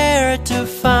tell where to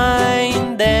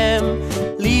find them.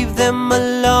 Leave them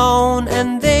alone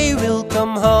and they will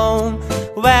come home,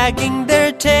 wagging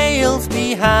their tails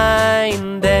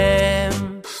behind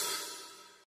them.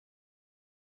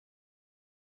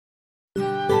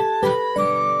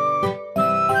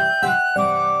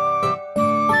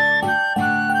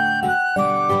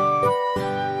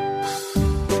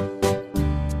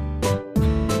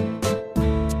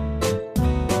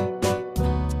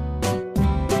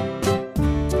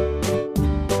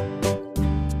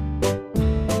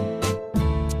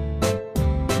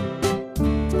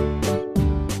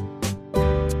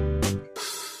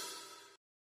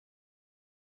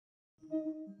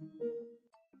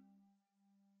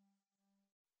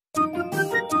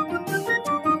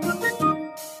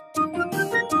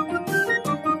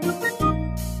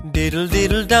 Diddle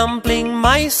diddle dumpling,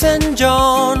 my son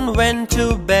John went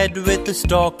to bed with the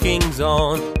stockings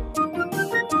on.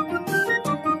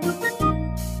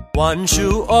 One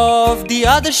shoe off, the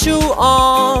other shoe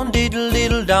on. Diddle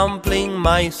diddle dumpling,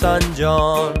 my son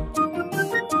John.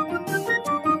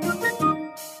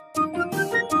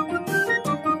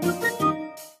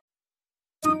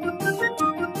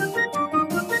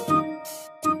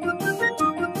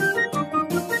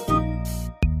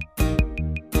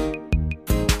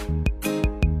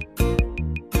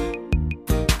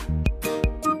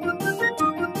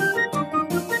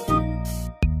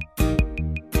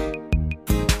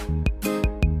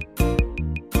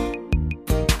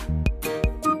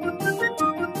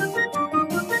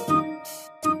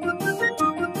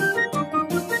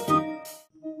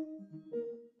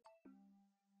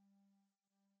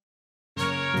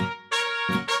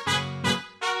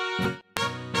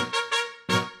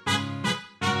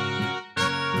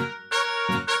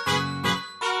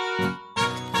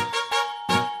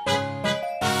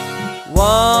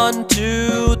 One,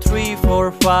 two, three,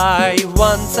 four, five.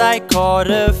 Once I caught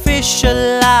a fish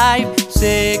alive.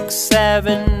 6,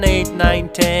 7, 8, 9,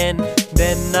 10.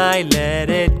 Then I let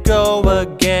it go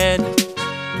again.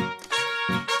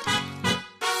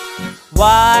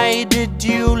 Why did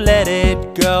you let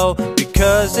it go?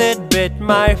 Because it bit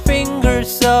my finger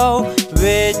so.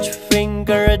 Which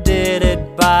finger did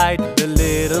it bite? The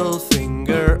little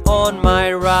finger on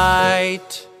my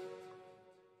right.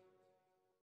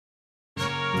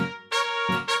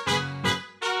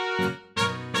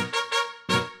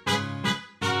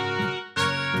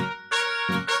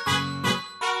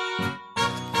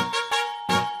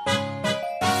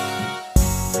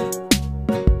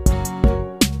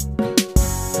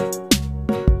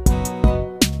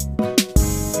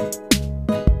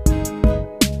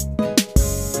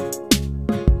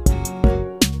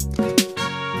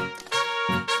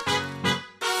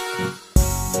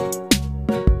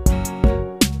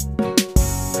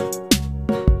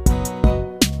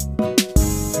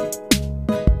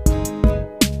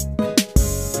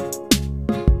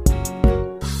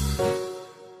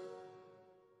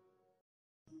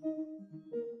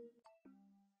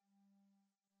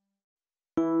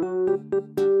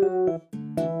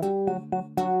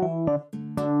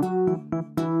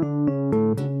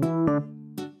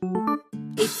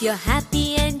 If you're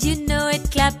happy and you know it,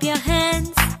 clap your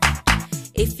hands.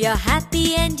 If you're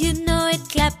happy and you know it,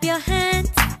 clap your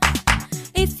hands.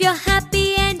 If you're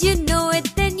happy and you know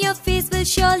it, then your face will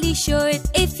surely show it.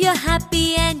 If you're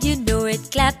happy and you know it,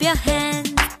 clap your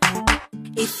hands.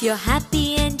 If you're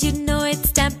happy and you know it,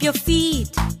 stamp your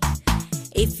feet.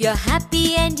 If you're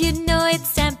happy and you know it,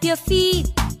 stamp your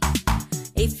feet.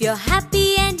 If you're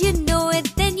happy and you know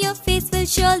it, then your face will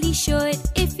surely show it.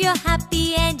 If you're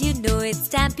happy and you know it,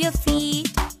 stamp your feet.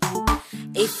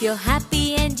 If you're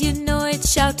happy and you know it,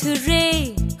 shout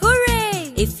hooray!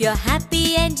 Hooray! If you're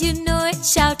happy and you know it,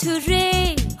 shout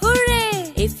hooray!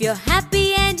 Hooray! If you're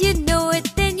happy and you know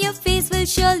it, then your face will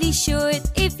surely show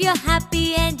it. If you're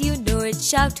happy and you know it,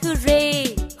 shout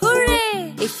hooray!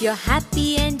 Hooray! If you're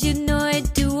happy and you know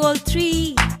it, do all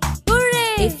three.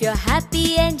 Hooray! If you're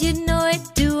happy and you know it,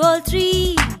 do all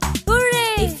three.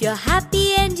 Hooray! If you're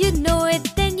happy and you know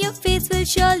it, then your face will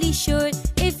surely show it.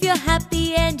 If you're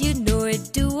happy and you know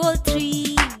it, do all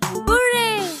three.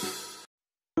 Hooray!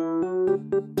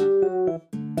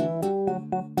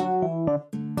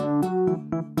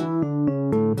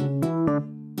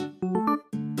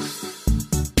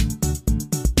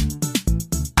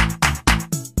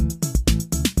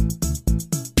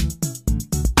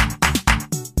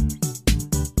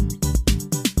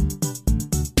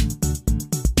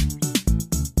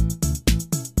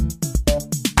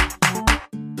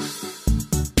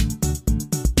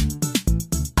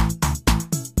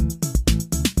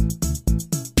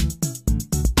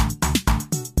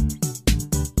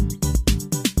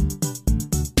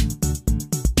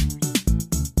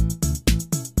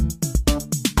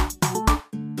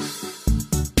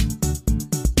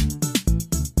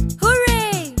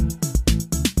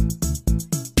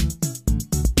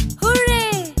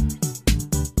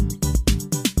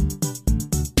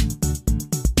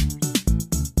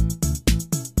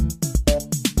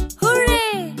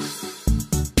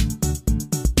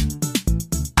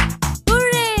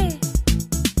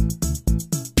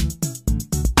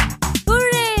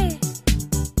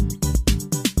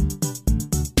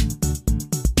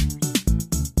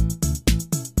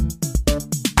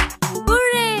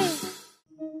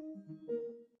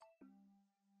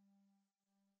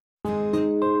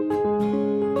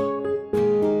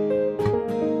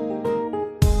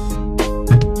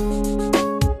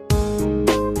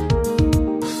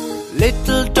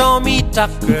 Little Tommy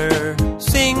Tucker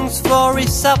sings for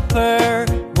his supper.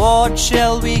 What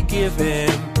shall we give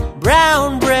him?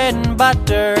 Brown bread and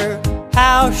butter.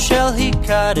 How shall he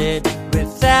cut it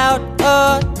without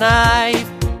a knife?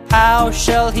 How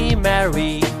shall he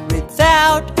marry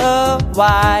without a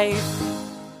wife?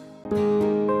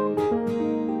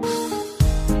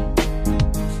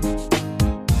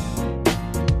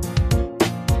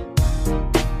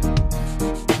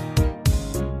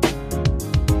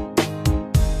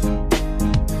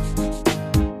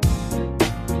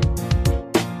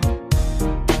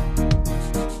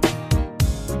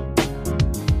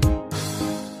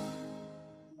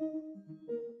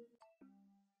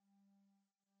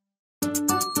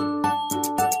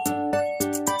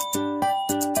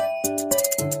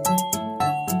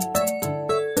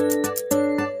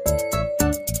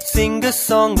 Sing a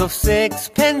song of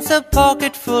sixpence, a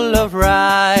pocket full of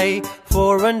rye,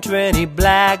 420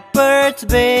 blackbirds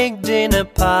baked in a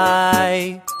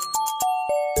pie.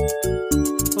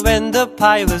 When the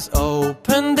pie was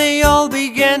opened, they all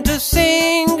began to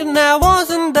sing. Now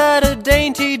wasn't that a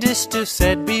dainty dish to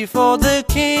set before the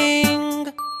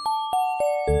king?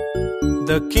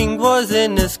 The king was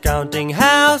in his counting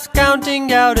house,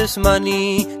 counting out his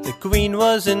money. The queen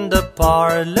was in the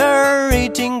parlor,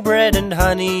 eating bread and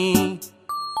honey.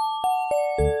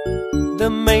 The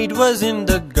maid was in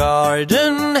the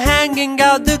garden, hanging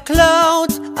out the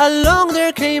clothes. Along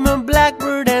there came a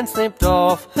blackbird and snipped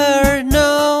off her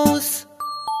nose.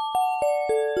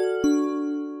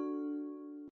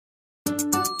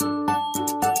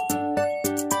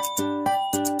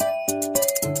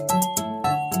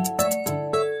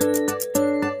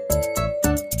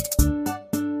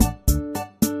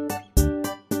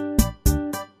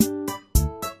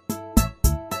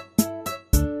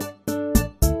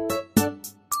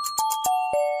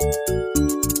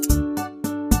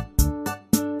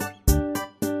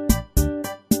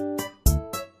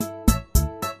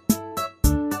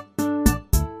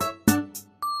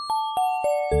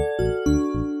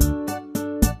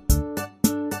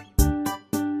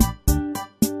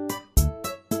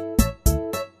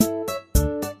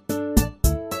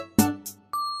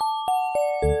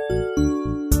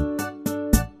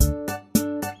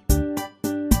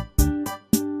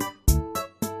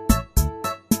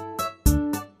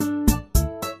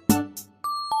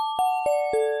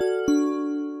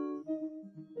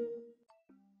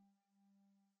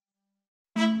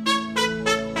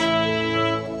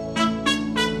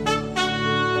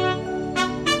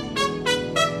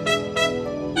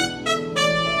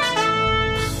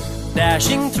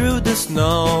 Dashing through the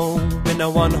snow in a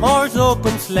one-horse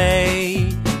open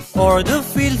sleigh. O'er the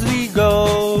fields we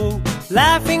go,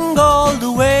 laughing all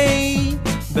the way.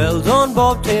 Bells on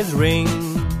bobtails ring,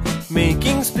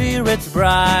 making spirits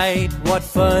bright. What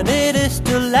fun it is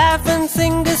to laugh and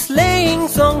sing a sleighing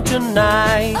song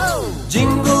tonight.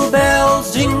 Jingle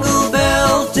bells,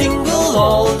 jingle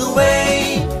all the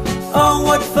way. Oh,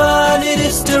 what fun it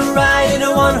is to ride in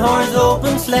a one-horse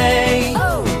open sleigh.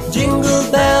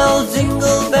 Jingle bells,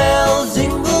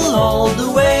 jingle all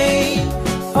the way.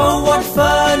 Oh, what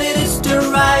fun it is to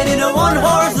ride in a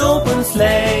one-horse open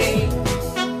sleigh.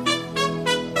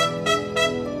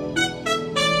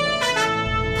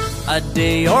 A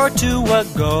day or two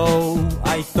ago,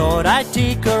 I thought I'd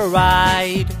take a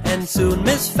ride, and soon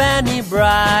Miss Fanny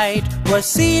Bright was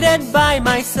seated by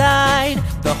my side.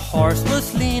 The horse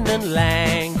was lean and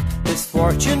lank, his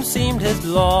fortune seemed his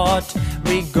lot.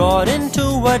 We got into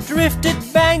a drifted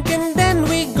bank, and then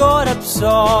we got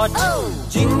upsot.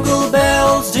 Jingle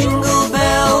bells,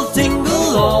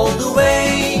 jingle all the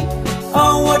way.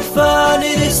 Oh, what fun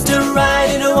it is to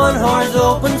ride in a one-horse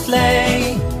open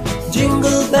sleigh.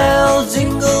 Jingle bells,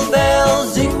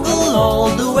 jingle all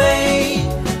the way.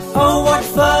 Oh, what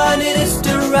fun it is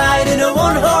to ride in a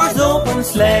one-horse open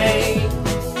sleigh.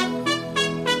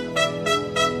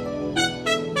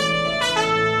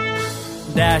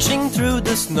 Dashing through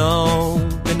the snow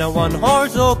in a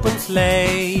one-horse open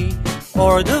sleigh.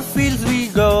 O'er the fields we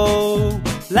go,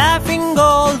 laughing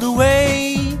all the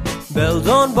way. Bells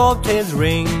on bobtails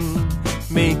ring,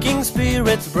 making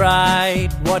spirits bright.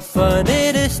 What fun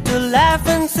it is to laugh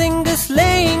and sing a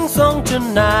sleighing song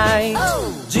tonight.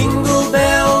 Jingle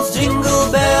bells,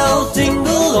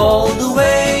 jingle all the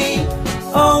way.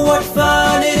 Oh, what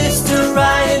fun it is to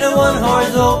ride in a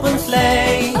one-horse open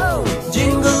sleigh.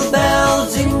 Jingle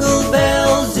bells,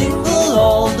 jingle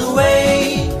all the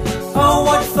way. Oh,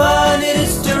 what fun it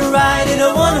is to ride in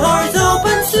a one-horse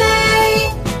open sleigh.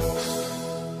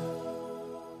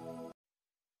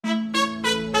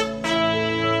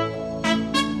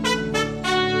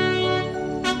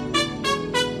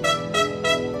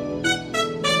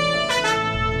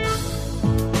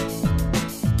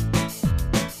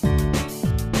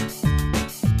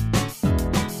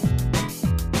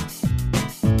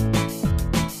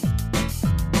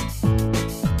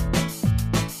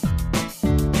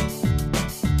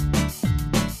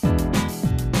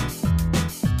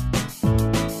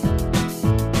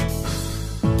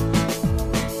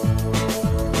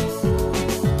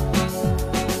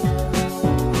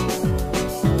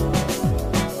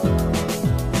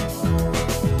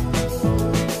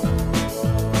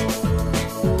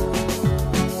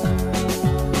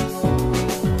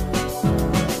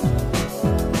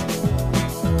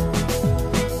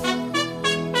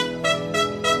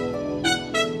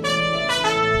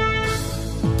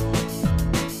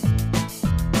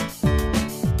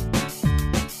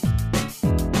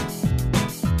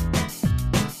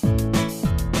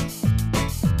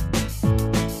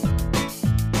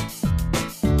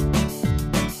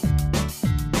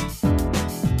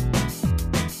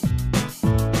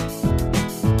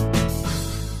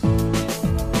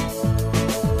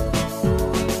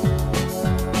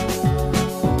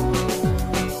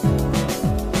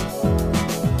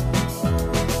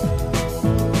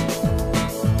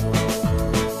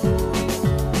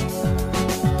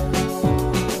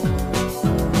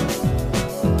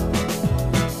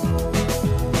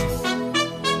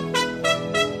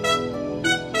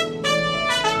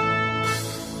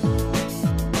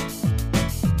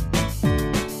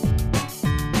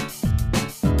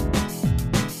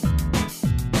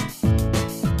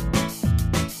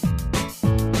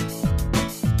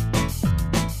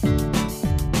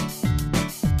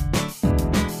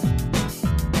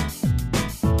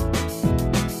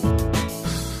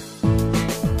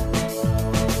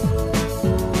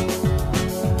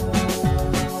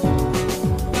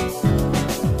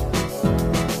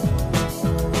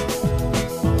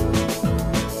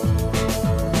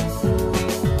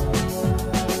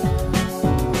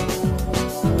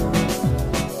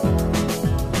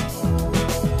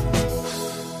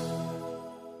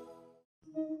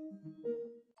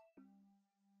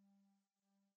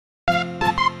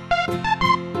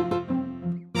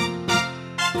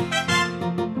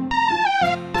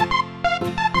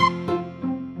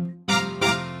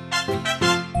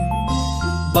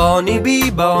 Bonnie bee,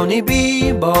 Bonnie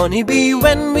bee, Bonnie bee,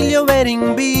 when will your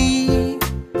wedding be?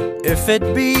 If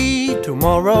it be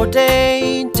tomorrow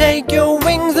day, take your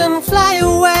wings and fly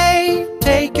away.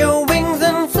 Take your wings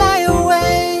and fly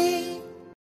away.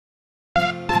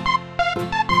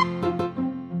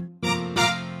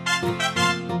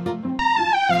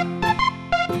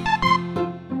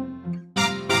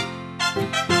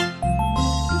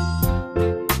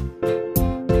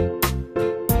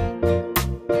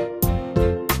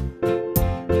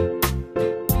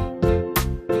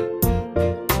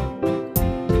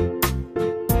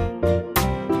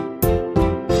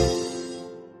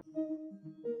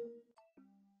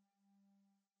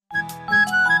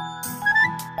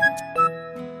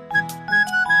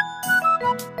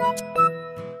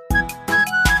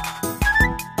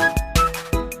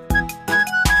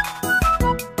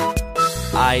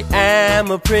 I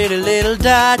am a pretty little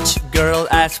Dutch girl,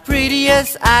 as pretty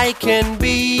as I can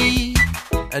be.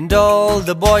 And all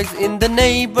the boys in the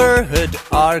neighborhood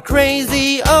are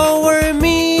crazy over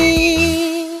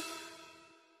me.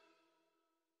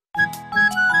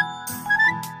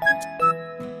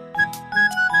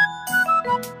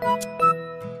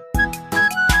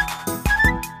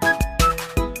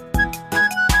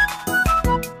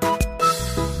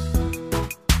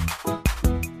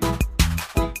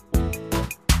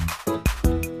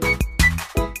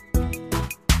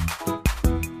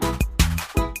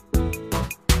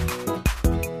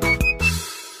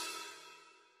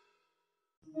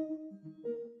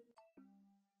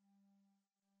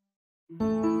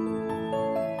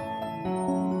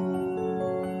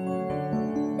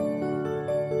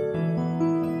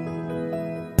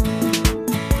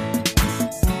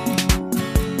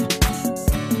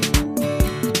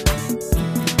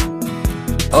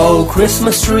 Oh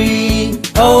Christmas tree,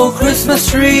 oh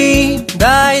Christmas tree,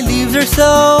 thy leaves are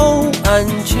so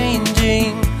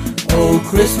unchanging. Oh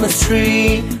Christmas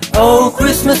tree, oh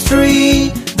Christmas tree,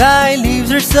 thy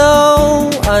leaves are so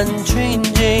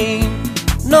unchanging.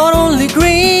 Not only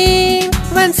green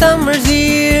when summer's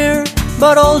here,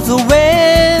 but also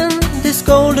when this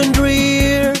cold and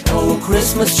drear. Oh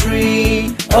Christmas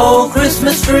tree, oh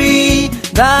Christmas tree,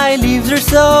 thy leaves are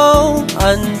so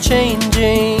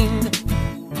unchanging.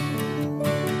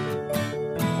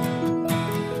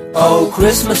 Oh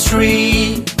Christmas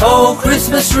tree, oh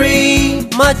Christmas tree,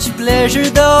 much pleasure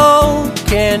thou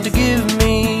can't give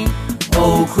me.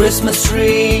 Oh Christmas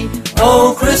tree,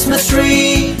 oh Christmas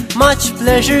tree, much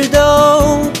pleasure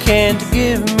thou can't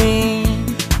give me.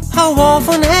 How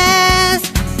often has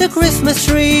the Christmas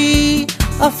tree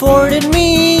afforded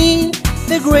me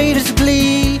the greatest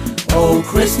glee? Oh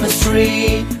Christmas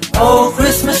tree, oh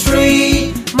Christmas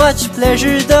tree, much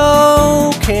pleasure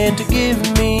thou can't give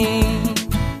me.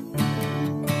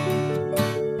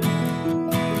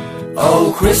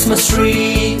 Oh Christmas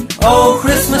tree, oh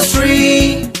Christmas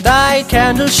tree, thy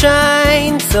candles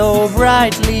shine so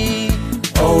brightly.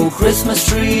 Oh Christmas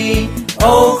tree,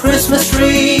 oh Christmas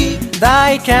tree,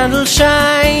 thy candles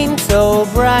shine so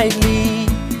brightly.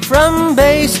 From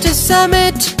base to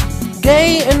summit,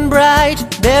 gay and bright,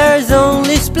 there's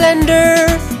only splendor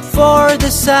for the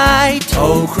sight.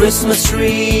 Oh Christmas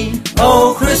tree,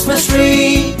 oh Christmas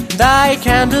tree, thy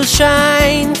candles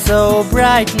shine so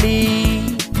brightly.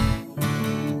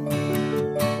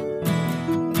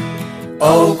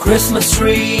 Oh Christmas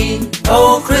tree,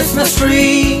 oh Christmas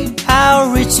tree,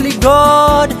 how richly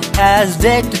God has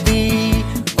decked thee.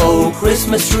 Oh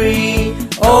Christmas tree,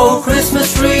 oh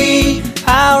Christmas tree,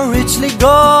 how richly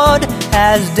God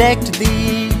has decked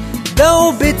thee.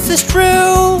 Thou bidst us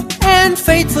true and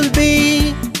faithful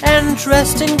be, and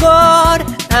trust in God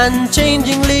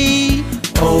unchangingly.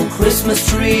 Oh Christmas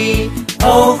tree,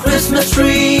 oh Christmas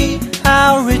tree,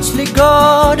 how richly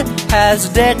God has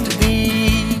decked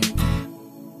thee.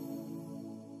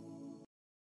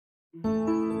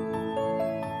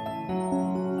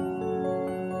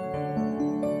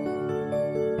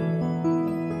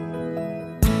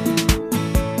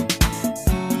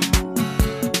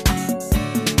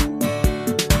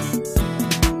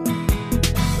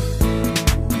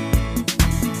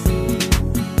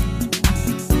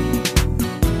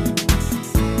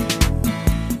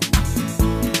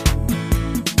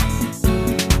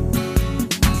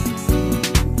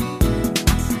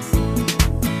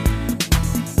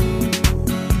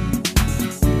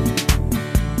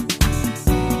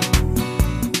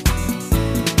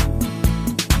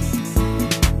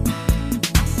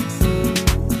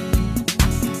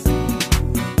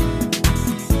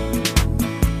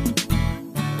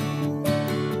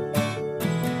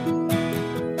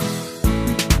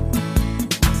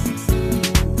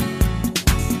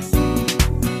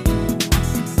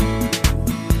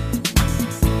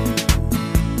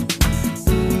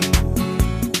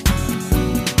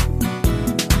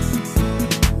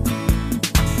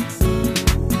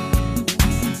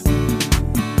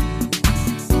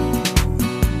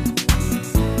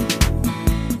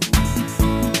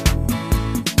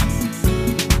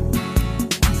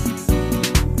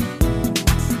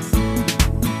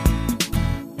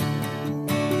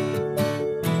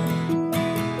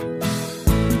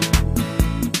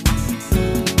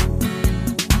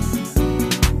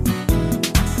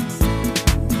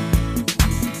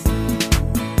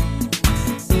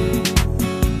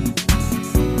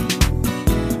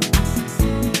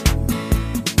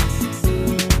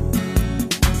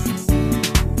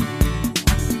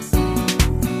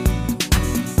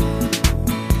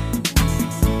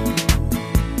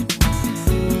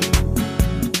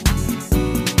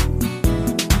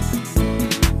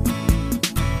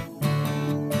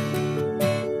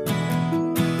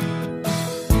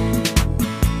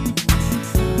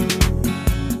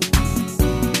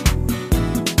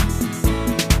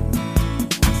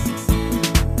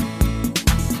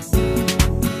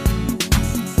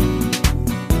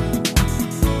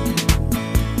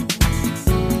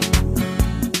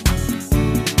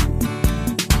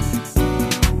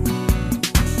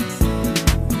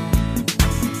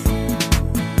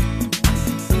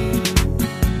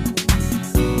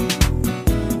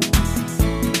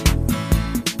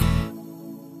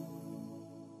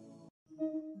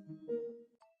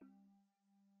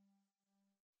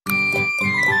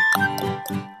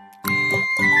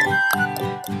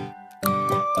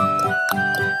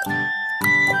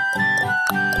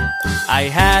 I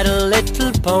had a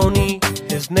little pony,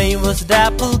 his name was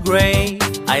Dapple Gray.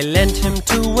 I lent him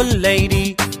to a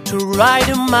lady to ride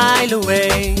a mile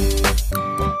away.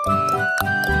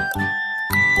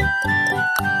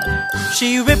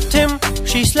 She whipped him,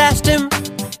 she slashed him,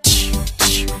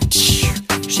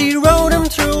 she rode him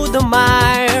through the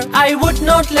mire. I would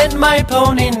not lend my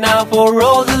pony now for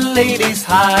all the ladies'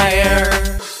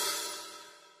 hire.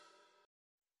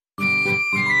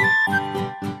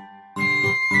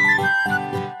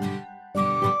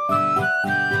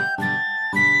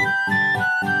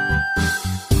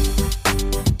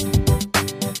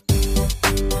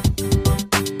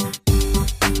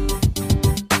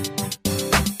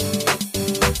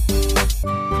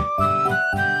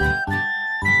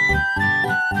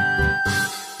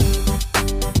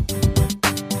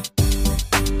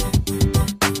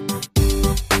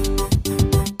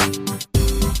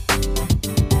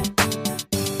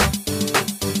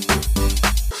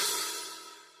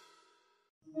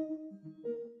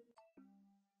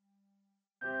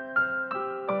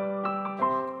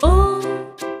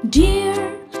 Dear,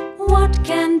 what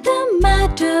can the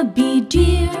matter be,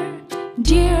 dear?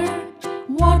 Dear,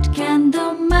 what can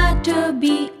the matter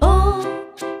be? Oh,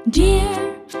 dear,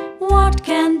 what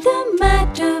can the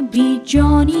matter be?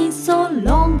 Johnny so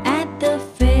long at the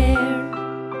fair.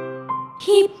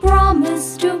 He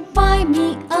promised to buy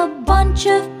me a bunch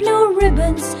of blue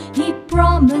ribbons. He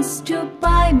promised to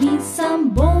buy me some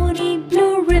bony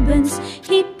blue ribbons.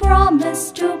 He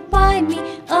promised to buy me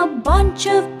a bunch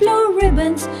of blue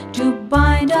ribbons to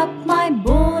bind up my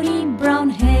bony brown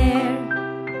hair.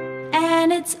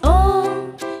 And it's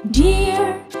oh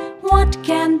dear, what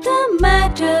can the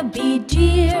matter be,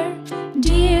 dear?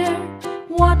 Dear,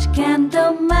 what can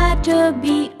the matter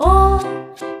be? Oh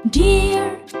dear,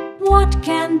 what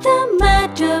can the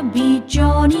matter be?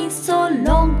 Johnny so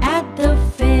long at the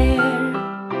fair.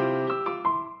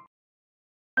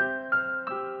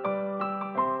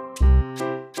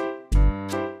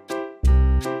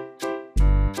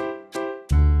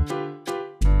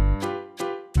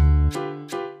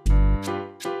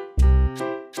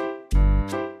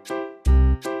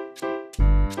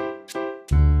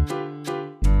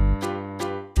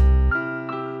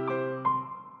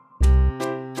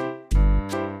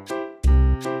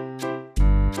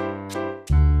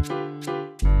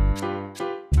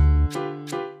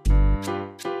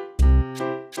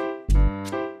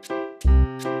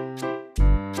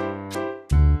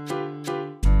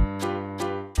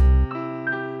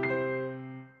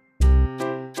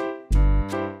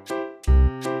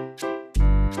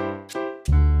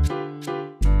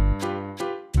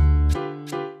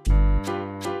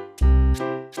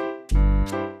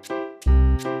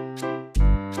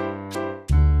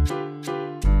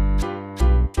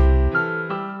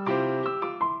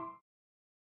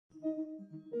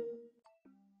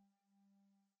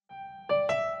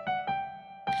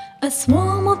 A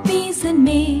swarm of bees in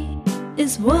May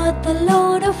is worth a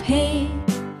load of hay.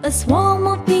 A swarm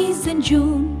of bees in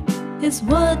June is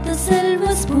worth a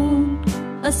silver spoon.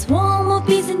 A swarm of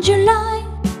bees in July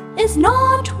is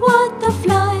not worth a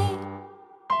fly.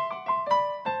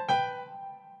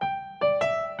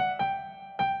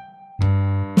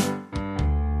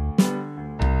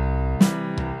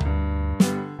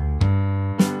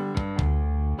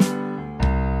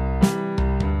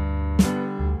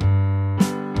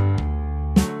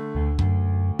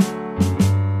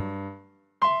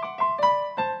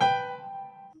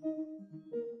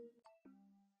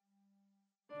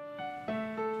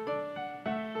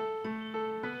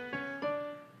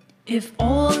 If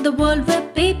all the world were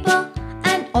paper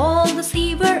and all the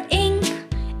sea were ink,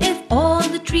 if all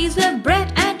the trees were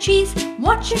bread and cheese,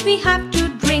 what should we have to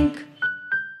drink?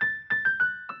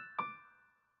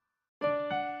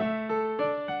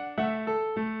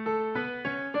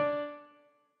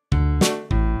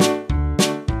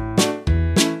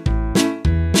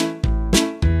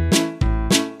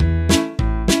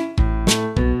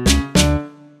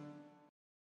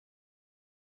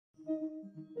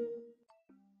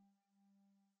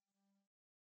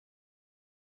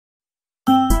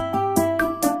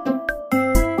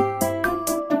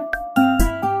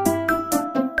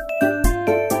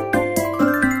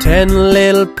 Ten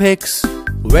little pigs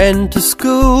went to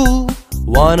school.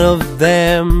 One of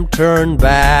them turned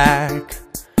back,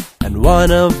 and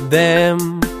one of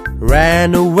them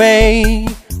ran away.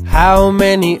 How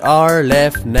many are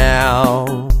left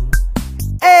now?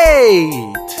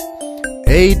 8!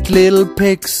 8 little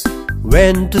pigs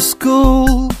went to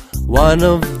school. One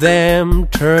of them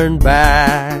turned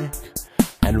back,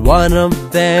 and one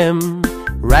of them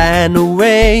ran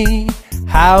away.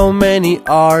 How many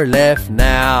are left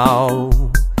now?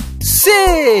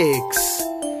 6.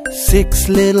 6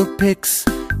 little pigs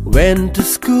went to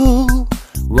school.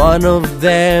 One of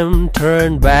them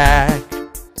turned back,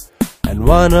 and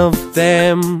one of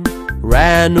them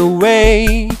ran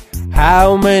away.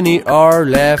 How many are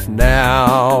left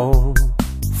now?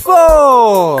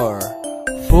 4.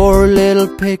 4 little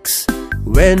pigs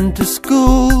went to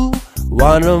school.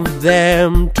 One of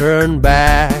them turned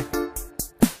back,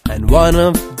 and one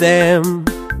of them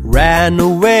ran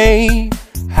away.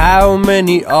 How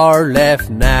many are left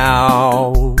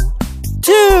now?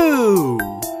 2.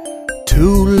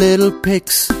 2 little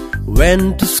pigs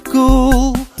went to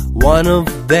school. One of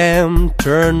them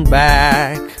turned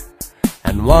back,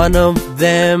 and one of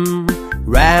them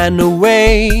ran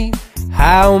away.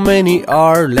 How many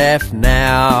are left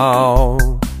now?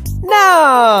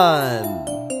 None!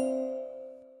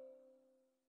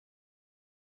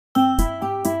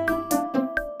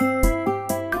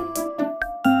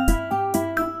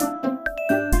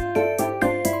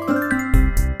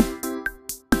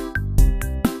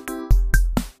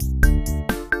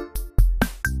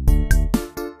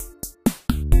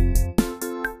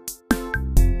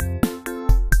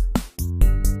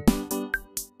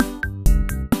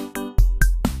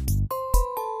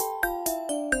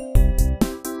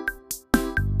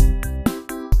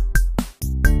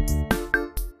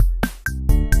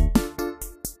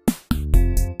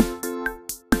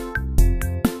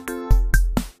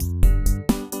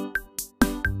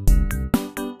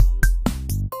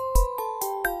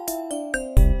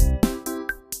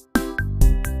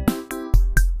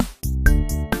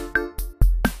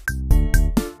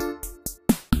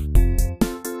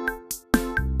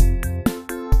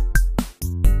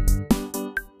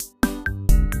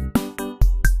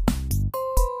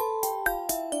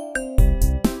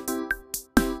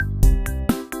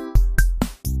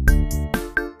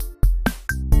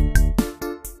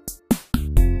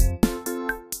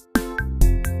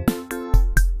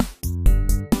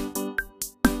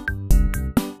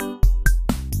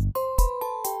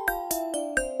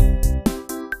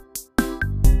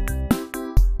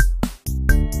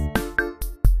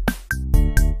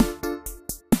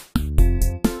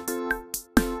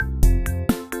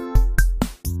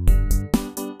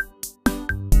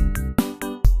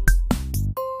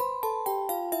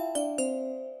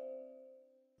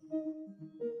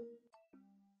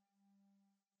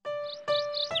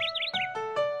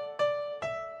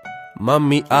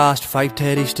 Mummy asked 5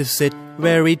 teddies to sit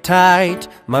very tight.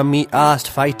 Mummy asked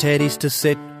 5 teddies to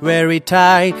sit very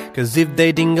tight, 'cause if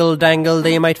they dingle dangle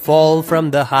they might fall from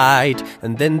the height,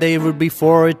 and then there would be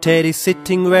 4 teddies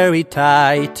sitting very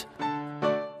tight.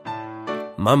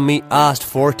 Mummy asked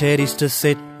 4 teddies to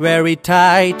sit very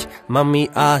tight. Mummy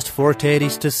asked 4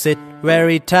 teddies to sit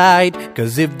very tight,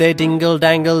 'cause if they dingle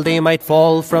dangle they might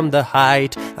fall from the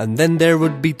height, and then there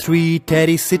would be 3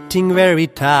 teddies sitting very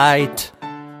tight.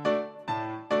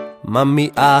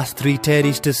 Mummy asked 3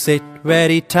 teddies to sit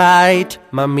very tight.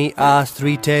 Mummy asked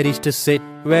 3 teddies to sit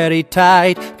very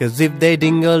tight, 'cause if they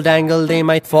dingle dangle they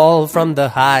might fall from the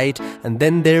height, and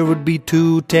then there would be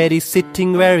 2 teddies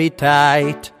sitting very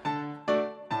tight.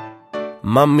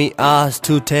 Mummy asked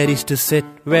 2 teddies to sit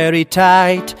very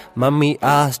tight. Mummy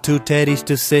asked 2 teddies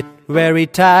to sit very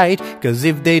tight, 'cause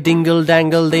if they dingle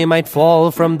dangle they might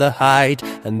fall from the height,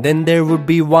 and then there would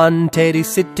be 1 teddy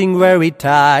sitting very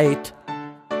tight.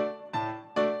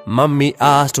 Mummy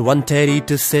asked 1 teddy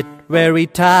to sit very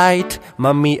tight.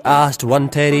 Mummy asked 1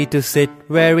 teddy to sit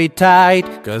very tight,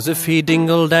 'cause if he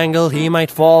dingle dangle he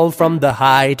might fall from the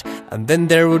height, and then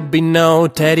there would be no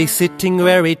teddy sitting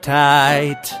very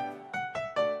tight.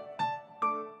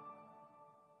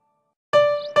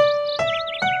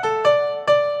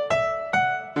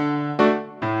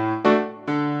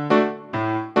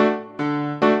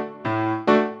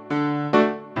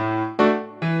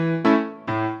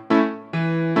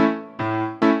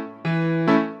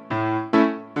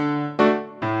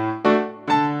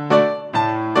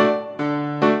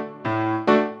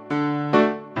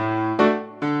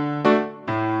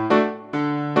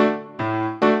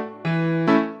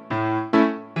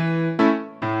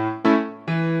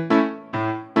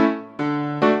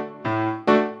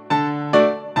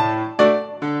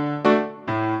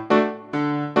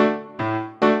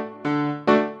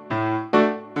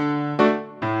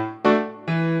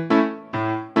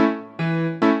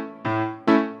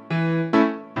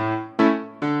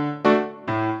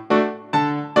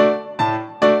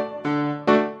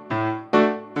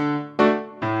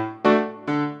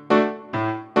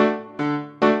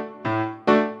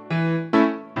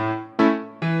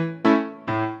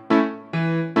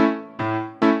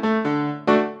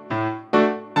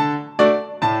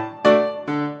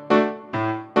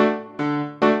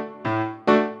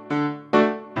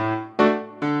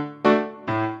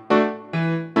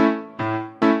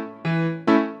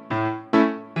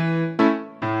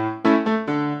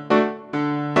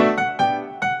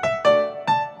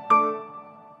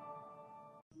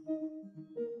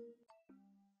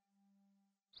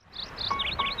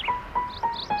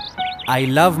 I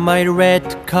love my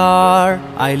red car,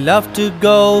 I love to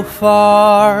go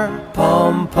far.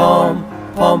 Pom pom,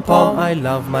 pom pom, I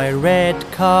love my red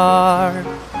car.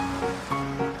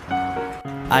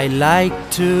 I like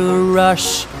to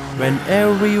rush when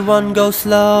everyone goes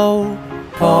slow.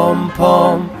 Pom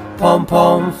pom, pom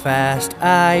pom, fast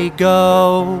I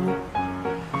go.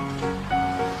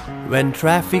 When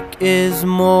traffic is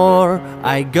more,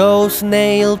 I go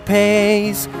snail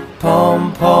pace.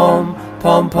 Pom pom,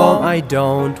 pom pom, I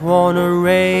don't wanna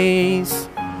race.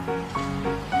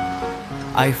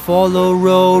 I follow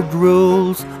road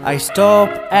rules, I stop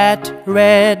at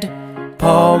red.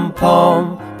 Pom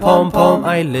pom, pom pom,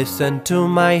 I listen to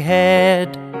my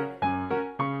head.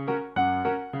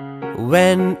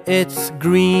 When it's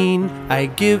green, I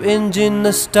give engine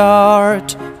a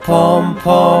start. Pom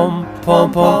pom,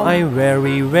 pom pom, I'm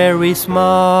very, very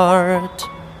smart.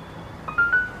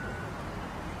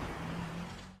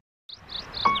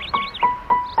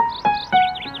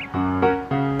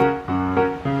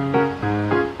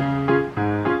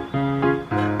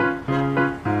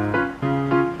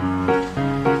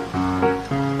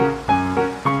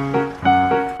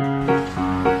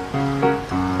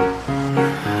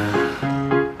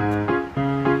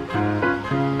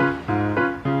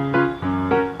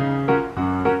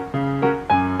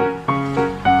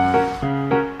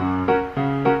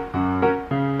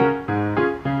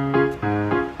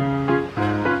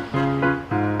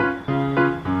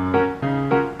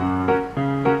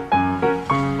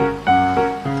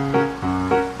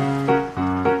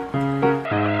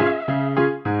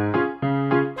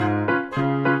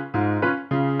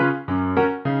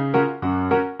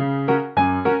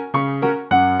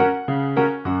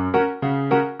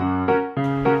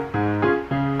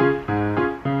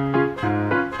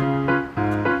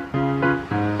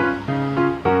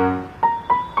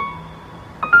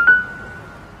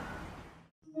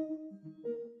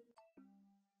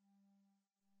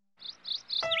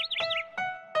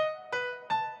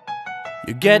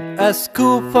 You get a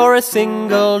scoop for a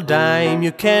single dime.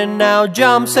 You can now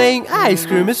jump saying ice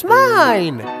cream is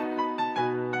mine.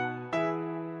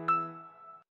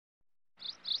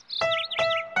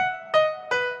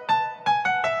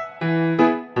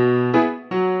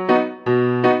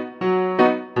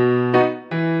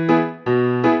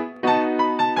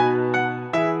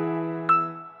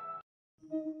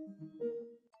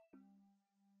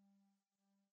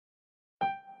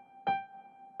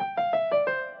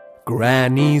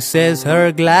 Granny says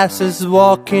her glasses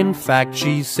walk. In fact,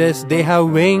 she says they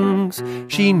have wings.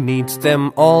 She needs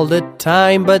them all the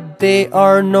time, but they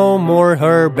are no more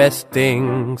her best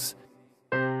things.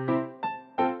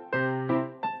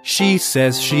 She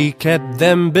says she kept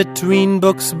them between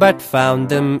books, but found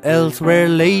them elsewhere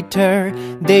later.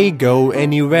 They go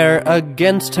anywhere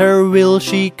against her will.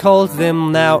 She calls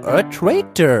them now a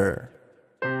traitor.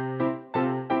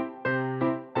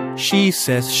 She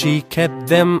says she kept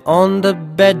them on the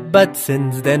bed, but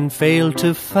since then failed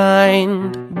to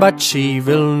find. But she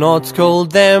will not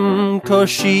scold them, 'cause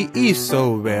she is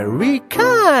so very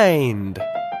kind.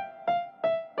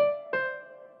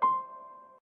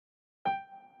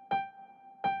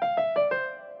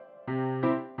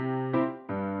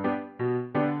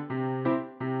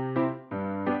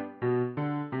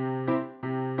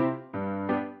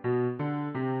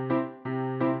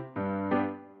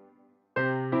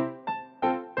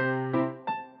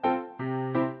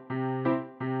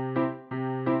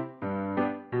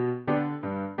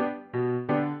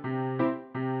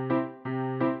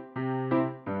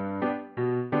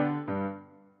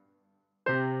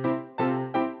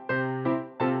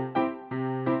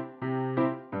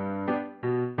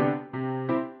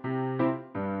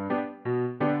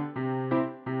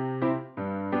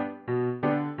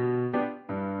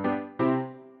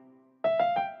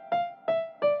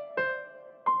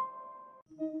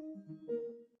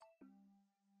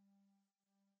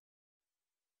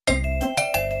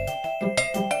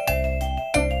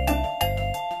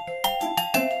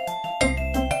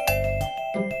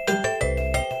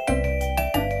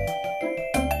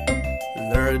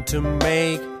 Learn to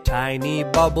make tiny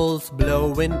bubbles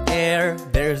blow in air.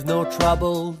 There's no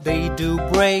trouble, they do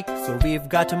break. So we've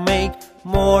got to make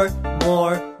more,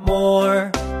 more,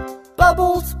 more.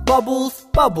 Bubbles, bubbles,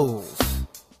 bubbles.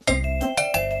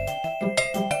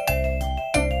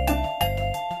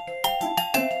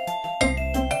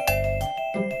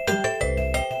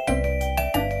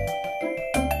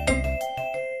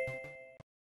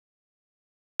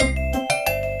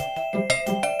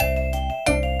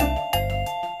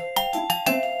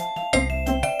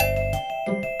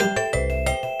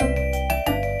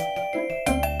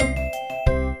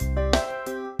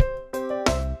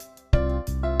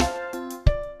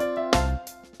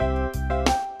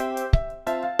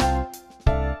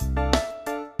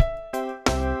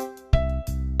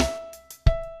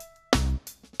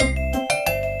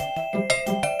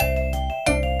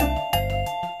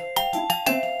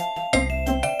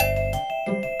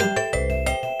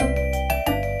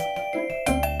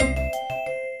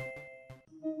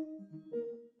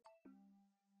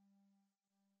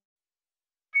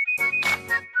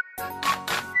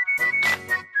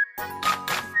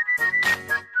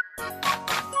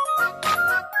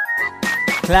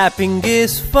 Clapping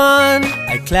is fun,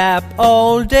 I clap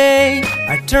all day.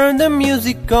 I turn the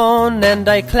music on and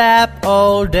I clap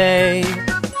all day.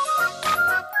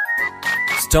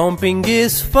 Stomping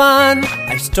is fun,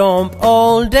 I stomp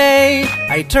all day.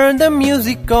 I turn the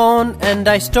music on and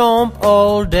I stomp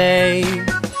all day.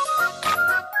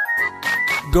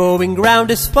 Going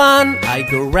round is fun, I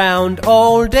go round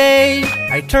all day.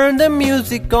 I turn the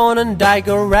music on and I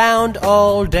go round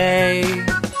all day.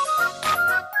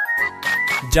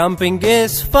 Jumping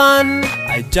is fun,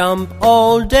 I jump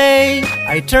all day.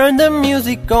 I turn the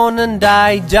music on and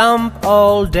I jump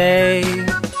all day.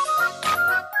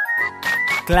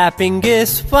 Clapping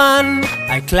is fun,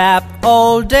 I clap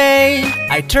all day.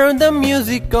 I turn the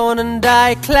music on and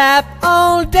I clap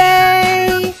all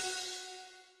day.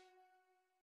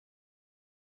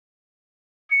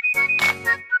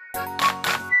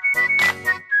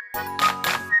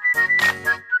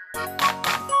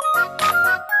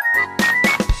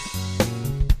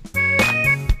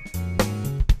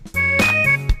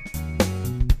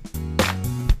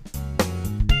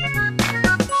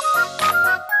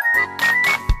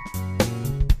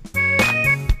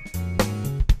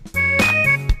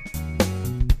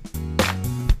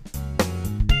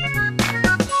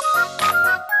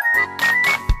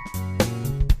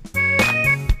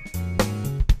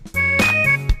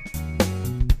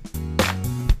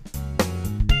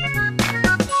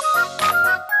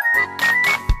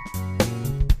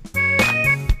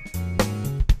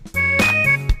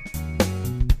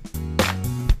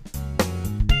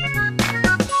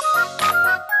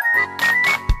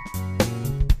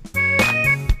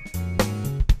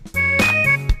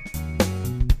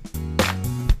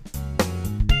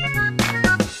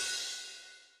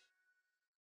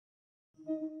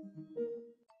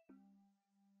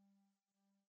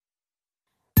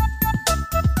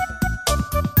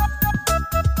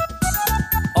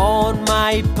 On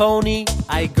my pony,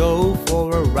 I go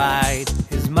for a ride.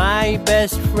 He's my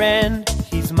best friend,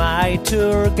 he's my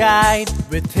tour guide.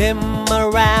 With him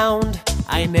around,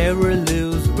 I never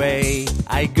lose way.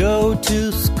 I go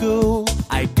to school,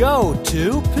 I go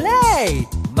to play.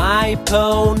 My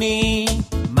pony,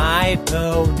 my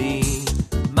pony,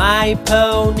 my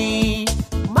pony,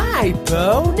 my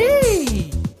pony.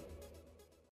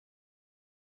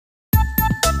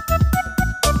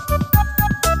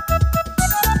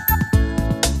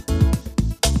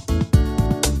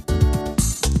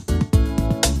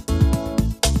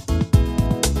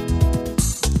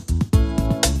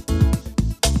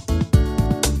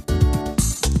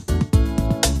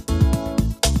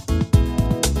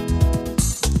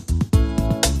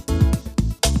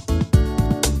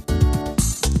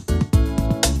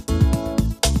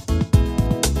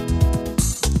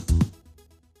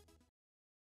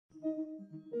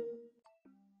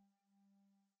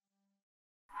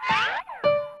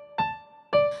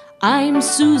 I'm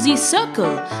Susie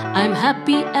Circle, I'm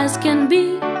happy as can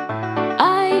be.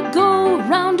 I go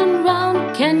round and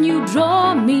round, can you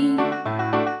draw me?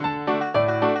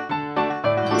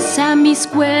 Sammy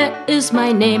Square is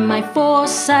my name, my four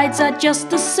sides are just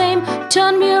the same.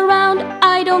 Turn me around,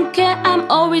 I don't care, I'm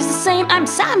always the same. I'm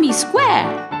Sammy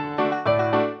Square.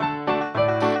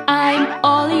 I'm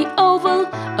Ollie Oval,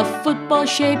 a football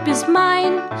shape is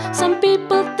mine. Some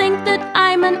people think that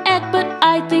I'm an egg, but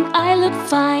I think I look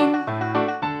fine.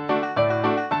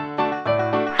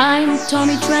 I'm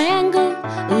Tommy Triangle,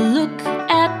 look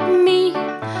at me.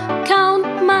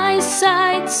 Count my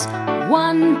sides,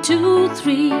 1, 2,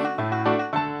 3.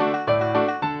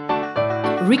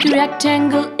 Ricky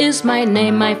Rectangle is my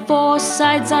name, my four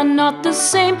sides are not the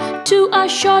same. 2 are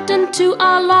short and 2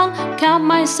 are long. Count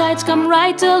my sides, come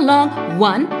right along.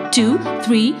 1, 2,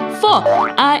 3, 4.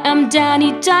 I am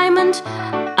Danny Diamond,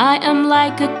 I am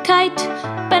like a kite,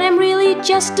 but I'm really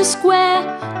just a square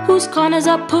whose corners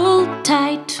are pulled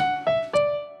tight.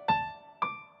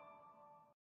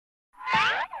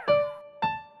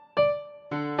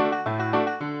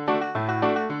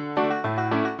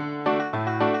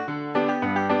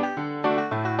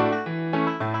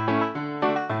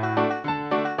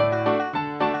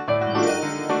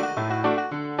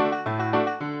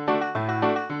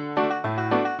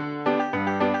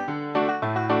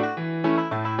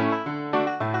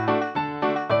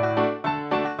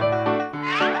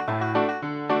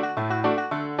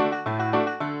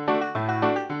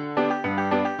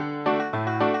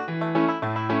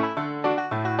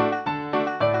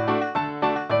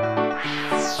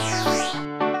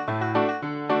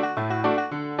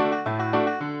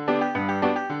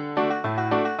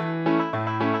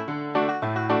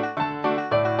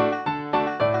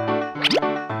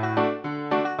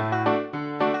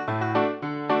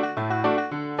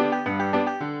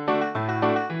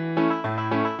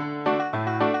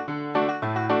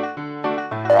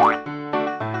 Here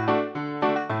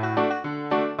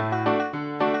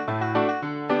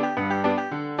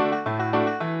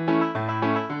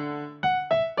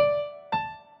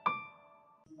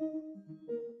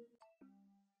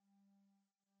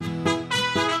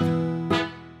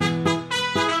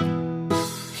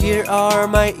are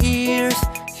my ears,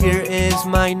 here is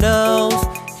my nose,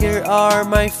 here are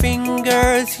my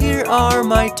fingers, here are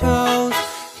my toes,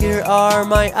 here are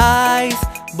my eyes,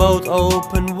 both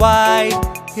open wide,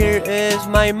 here is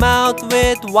my mouth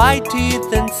with white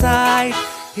teeth inside,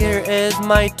 here is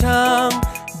my tongue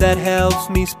that helps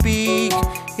me speak,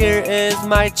 here is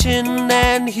my chin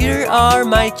and here are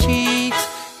my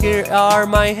cheeks, here are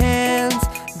my hands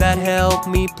that help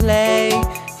me play,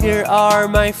 here are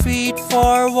my feet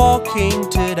for walking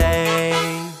today.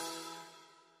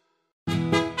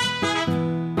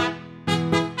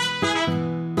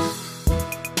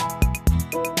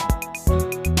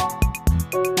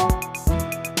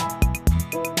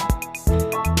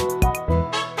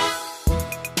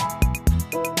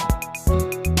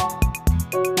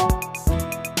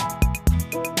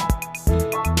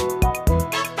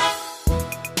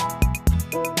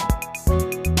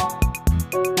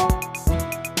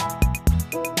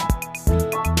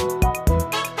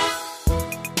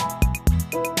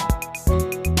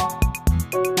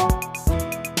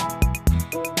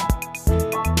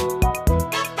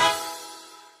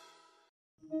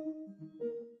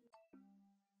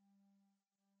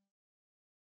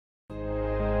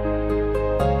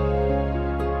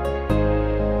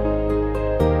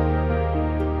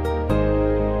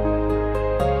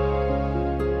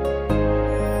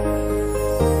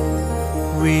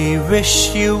 We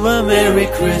wish you a Merry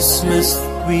Christmas.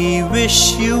 We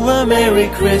wish you a Merry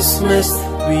Christmas.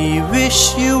 We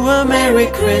wish you a Merry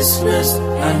Christmas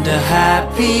and a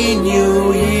Happy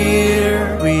New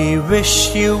Year. We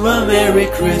wish you a Merry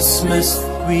Christmas.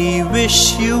 We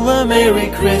wish you a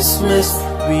Merry Christmas.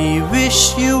 We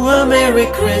wish you a Merry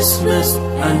Christmas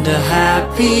and a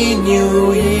Happy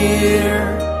New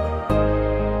Year.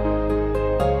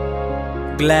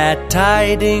 Glad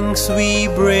tidings we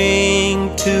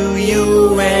bring to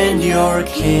you and your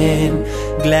kin.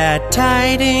 Glad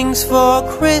tidings for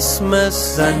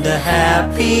Christmas and a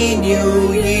Happy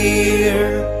New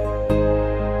Year.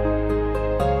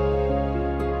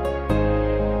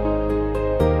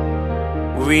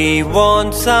 We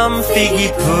want some figgy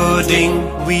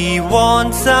pudding. We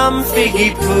want some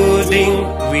figgy pudding.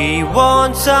 We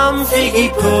want some figgy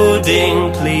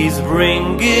pudding. Please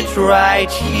bring it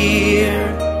right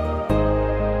here.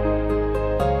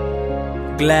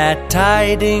 Glad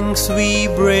tidings we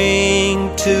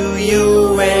bring to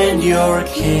you and your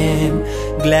kin.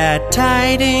 Glad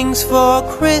tidings for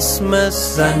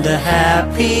Christmas and a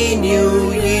Happy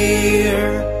New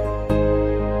Year.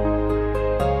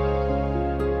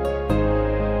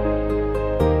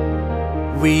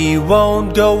 We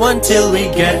won't go until we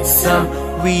get some.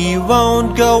 We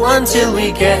won't go until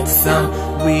we get some.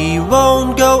 We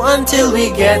won't go until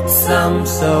we get some.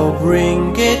 So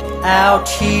bring it out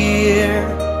here.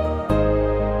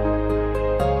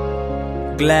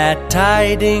 Glad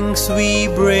tidings we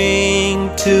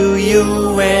bring to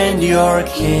you and your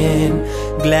kin.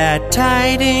 Glad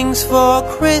tidings for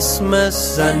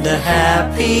Christmas and a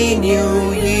Happy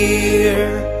New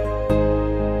Year.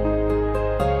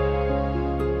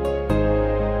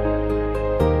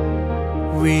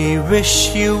 We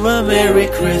wish you a Merry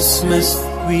Christmas.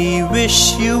 We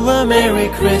wish you a Merry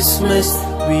Christmas.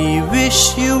 We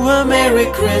wish you a Merry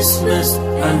Christmas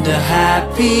and a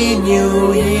Happy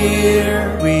New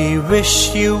Year. We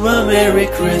wish you a Merry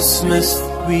Christmas.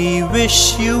 We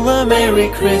wish you a Merry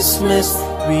Christmas.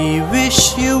 We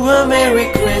wish you a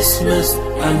Merry Christmas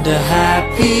and a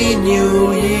Happy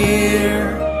New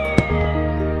Year.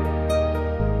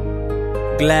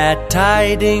 Glad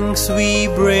tidings we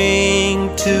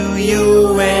bring to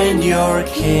you and your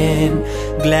kin.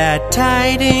 Glad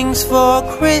tidings for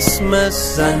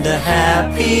Christmas and a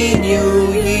Happy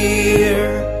New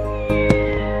Year.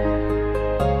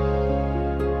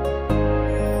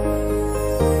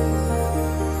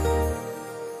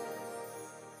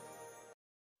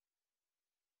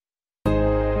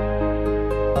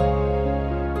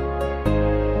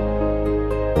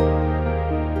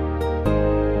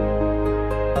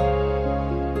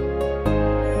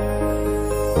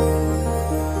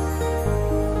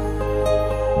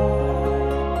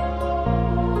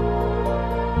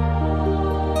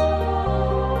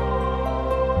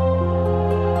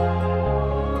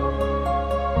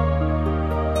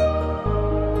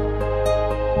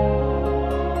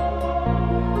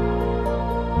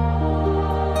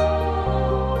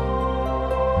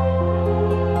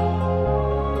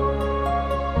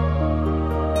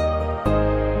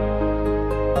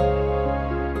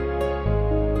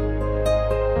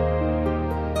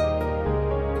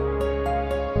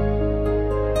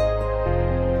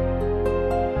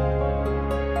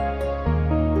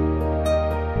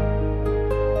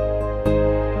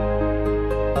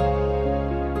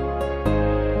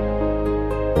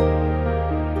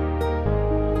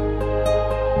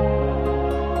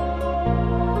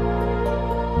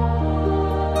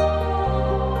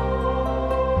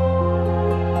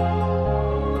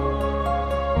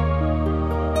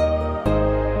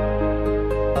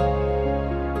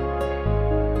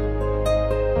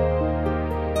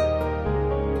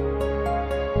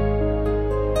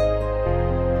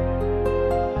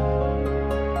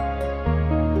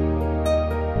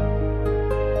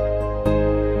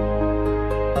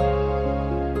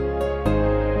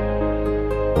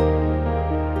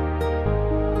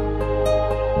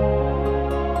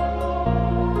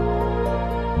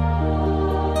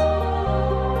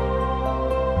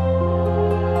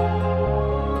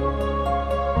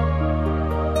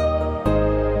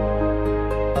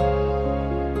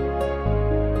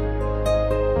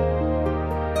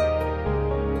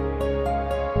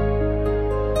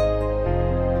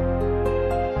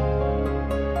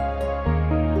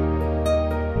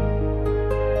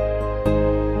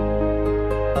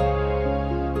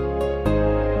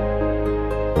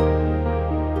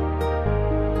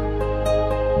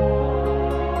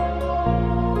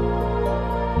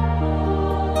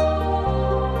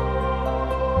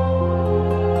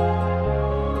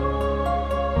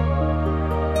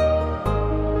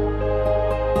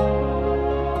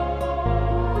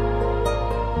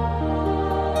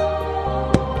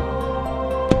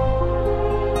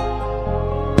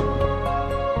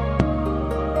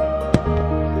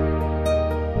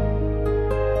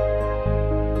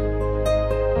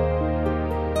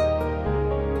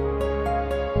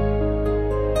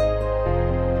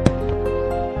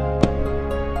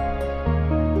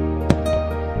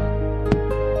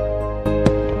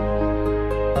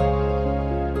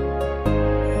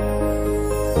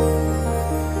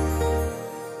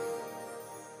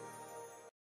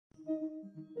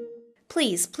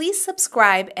 Please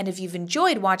subscribe, and if you've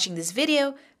enjoyed watching this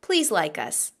video, please like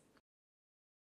us.